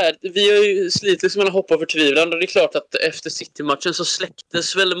alltså så här, vi har ju slitit som en hopp och förtvivlan. Och det är klart att efter City-matchen så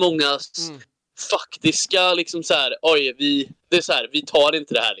släcktes väl många faktiska liksom så här, det är så här, vi tar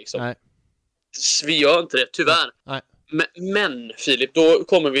inte det här liksom. Nej. Vi gör inte det, tyvärr. Nej. Men Filip, då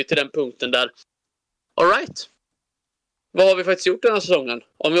kommer vi till den punkten där, all right. Vad har vi faktiskt gjort den här säsongen?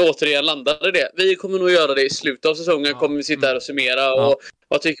 Om vi återigen landar i det. Vi kommer nog göra det i slutet av säsongen. Kommer vi sitta här och summera. Och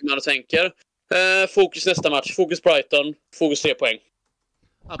vad tycker man och tänker? Fokus nästa match. Fokus Brighton. Fokus 3 poäng.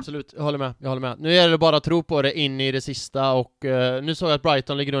 Absolut, jag håller med. Nu är det bara att tro på det in i det sista. Och nu såg jag att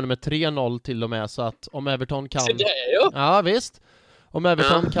Brighton ligger under med 3-0 till och med. Så att om Everton kan... Så det är ju. Ja, visst. Om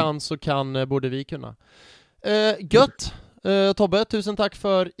Everton kan så kan borde vi kunna. Gött. Tobbe, tusen tack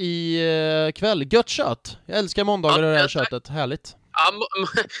för i kväll. Gött kött. Jag älskar måndagar och det här köttet. Härligt. Ja,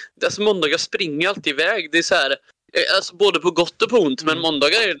 alltså måndagar springer alltid iväg. Det är så här, alltså både på gott och på ont. Men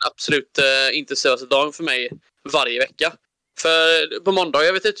måndagar är den absolut intresserade dagen för mig varje vecka. För på måndag,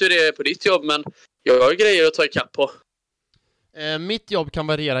 jag vet inte hur det är på ditt jobb, men jag har grejer att ta ikapp på. Mitt jobb kan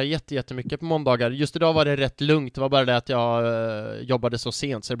variera jättemycket på måndagar. Just idag var det rätt lugnt. Det var bara det att jag jobbade så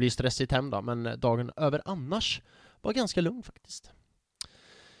sent så det blir stressigt hem då. Men dagen över annars var ganska lugn faktiskt.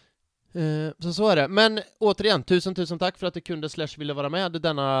 Så är det. Men återigen, tusen tack för att du kunde ville vara med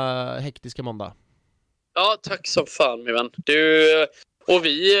denna hektiska måndag. Ja, tack som fan min vän. Du, och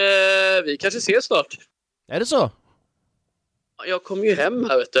vi kanske ses snart. Är det så? Jag kommer ju hem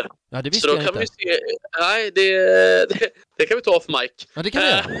här, vet du. Ja, det visste så då jag kan inte. Vi se. Nej, det kan vi ta off mic. Ja, det kan vi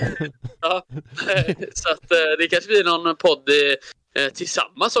göra. Ja, så att det kanske blir någon podd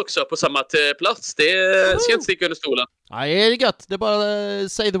tillsammans också på samma plats. Det ska jag inte sticka under stolen. Nej, det är gött. Det är bara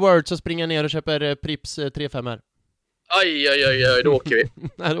say the word så springer jag ner och köper Prips 3-5 här. Aj, då åker vi.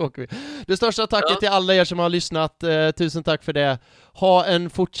 Nej, då åker vi. Det största tacket till alla er som har lyssnat. Tusen tack för det. Ha en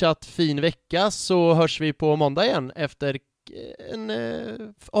fortsatt fin vecka så hörs vi på måndag igen efter en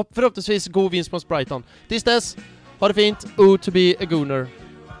förhoppningsvis god vinst mot Brighton. Tills dess, ha det fint. To be a gooner.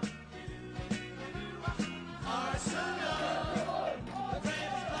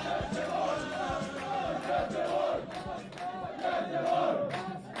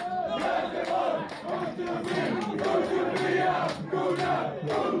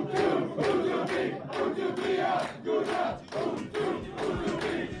 Go,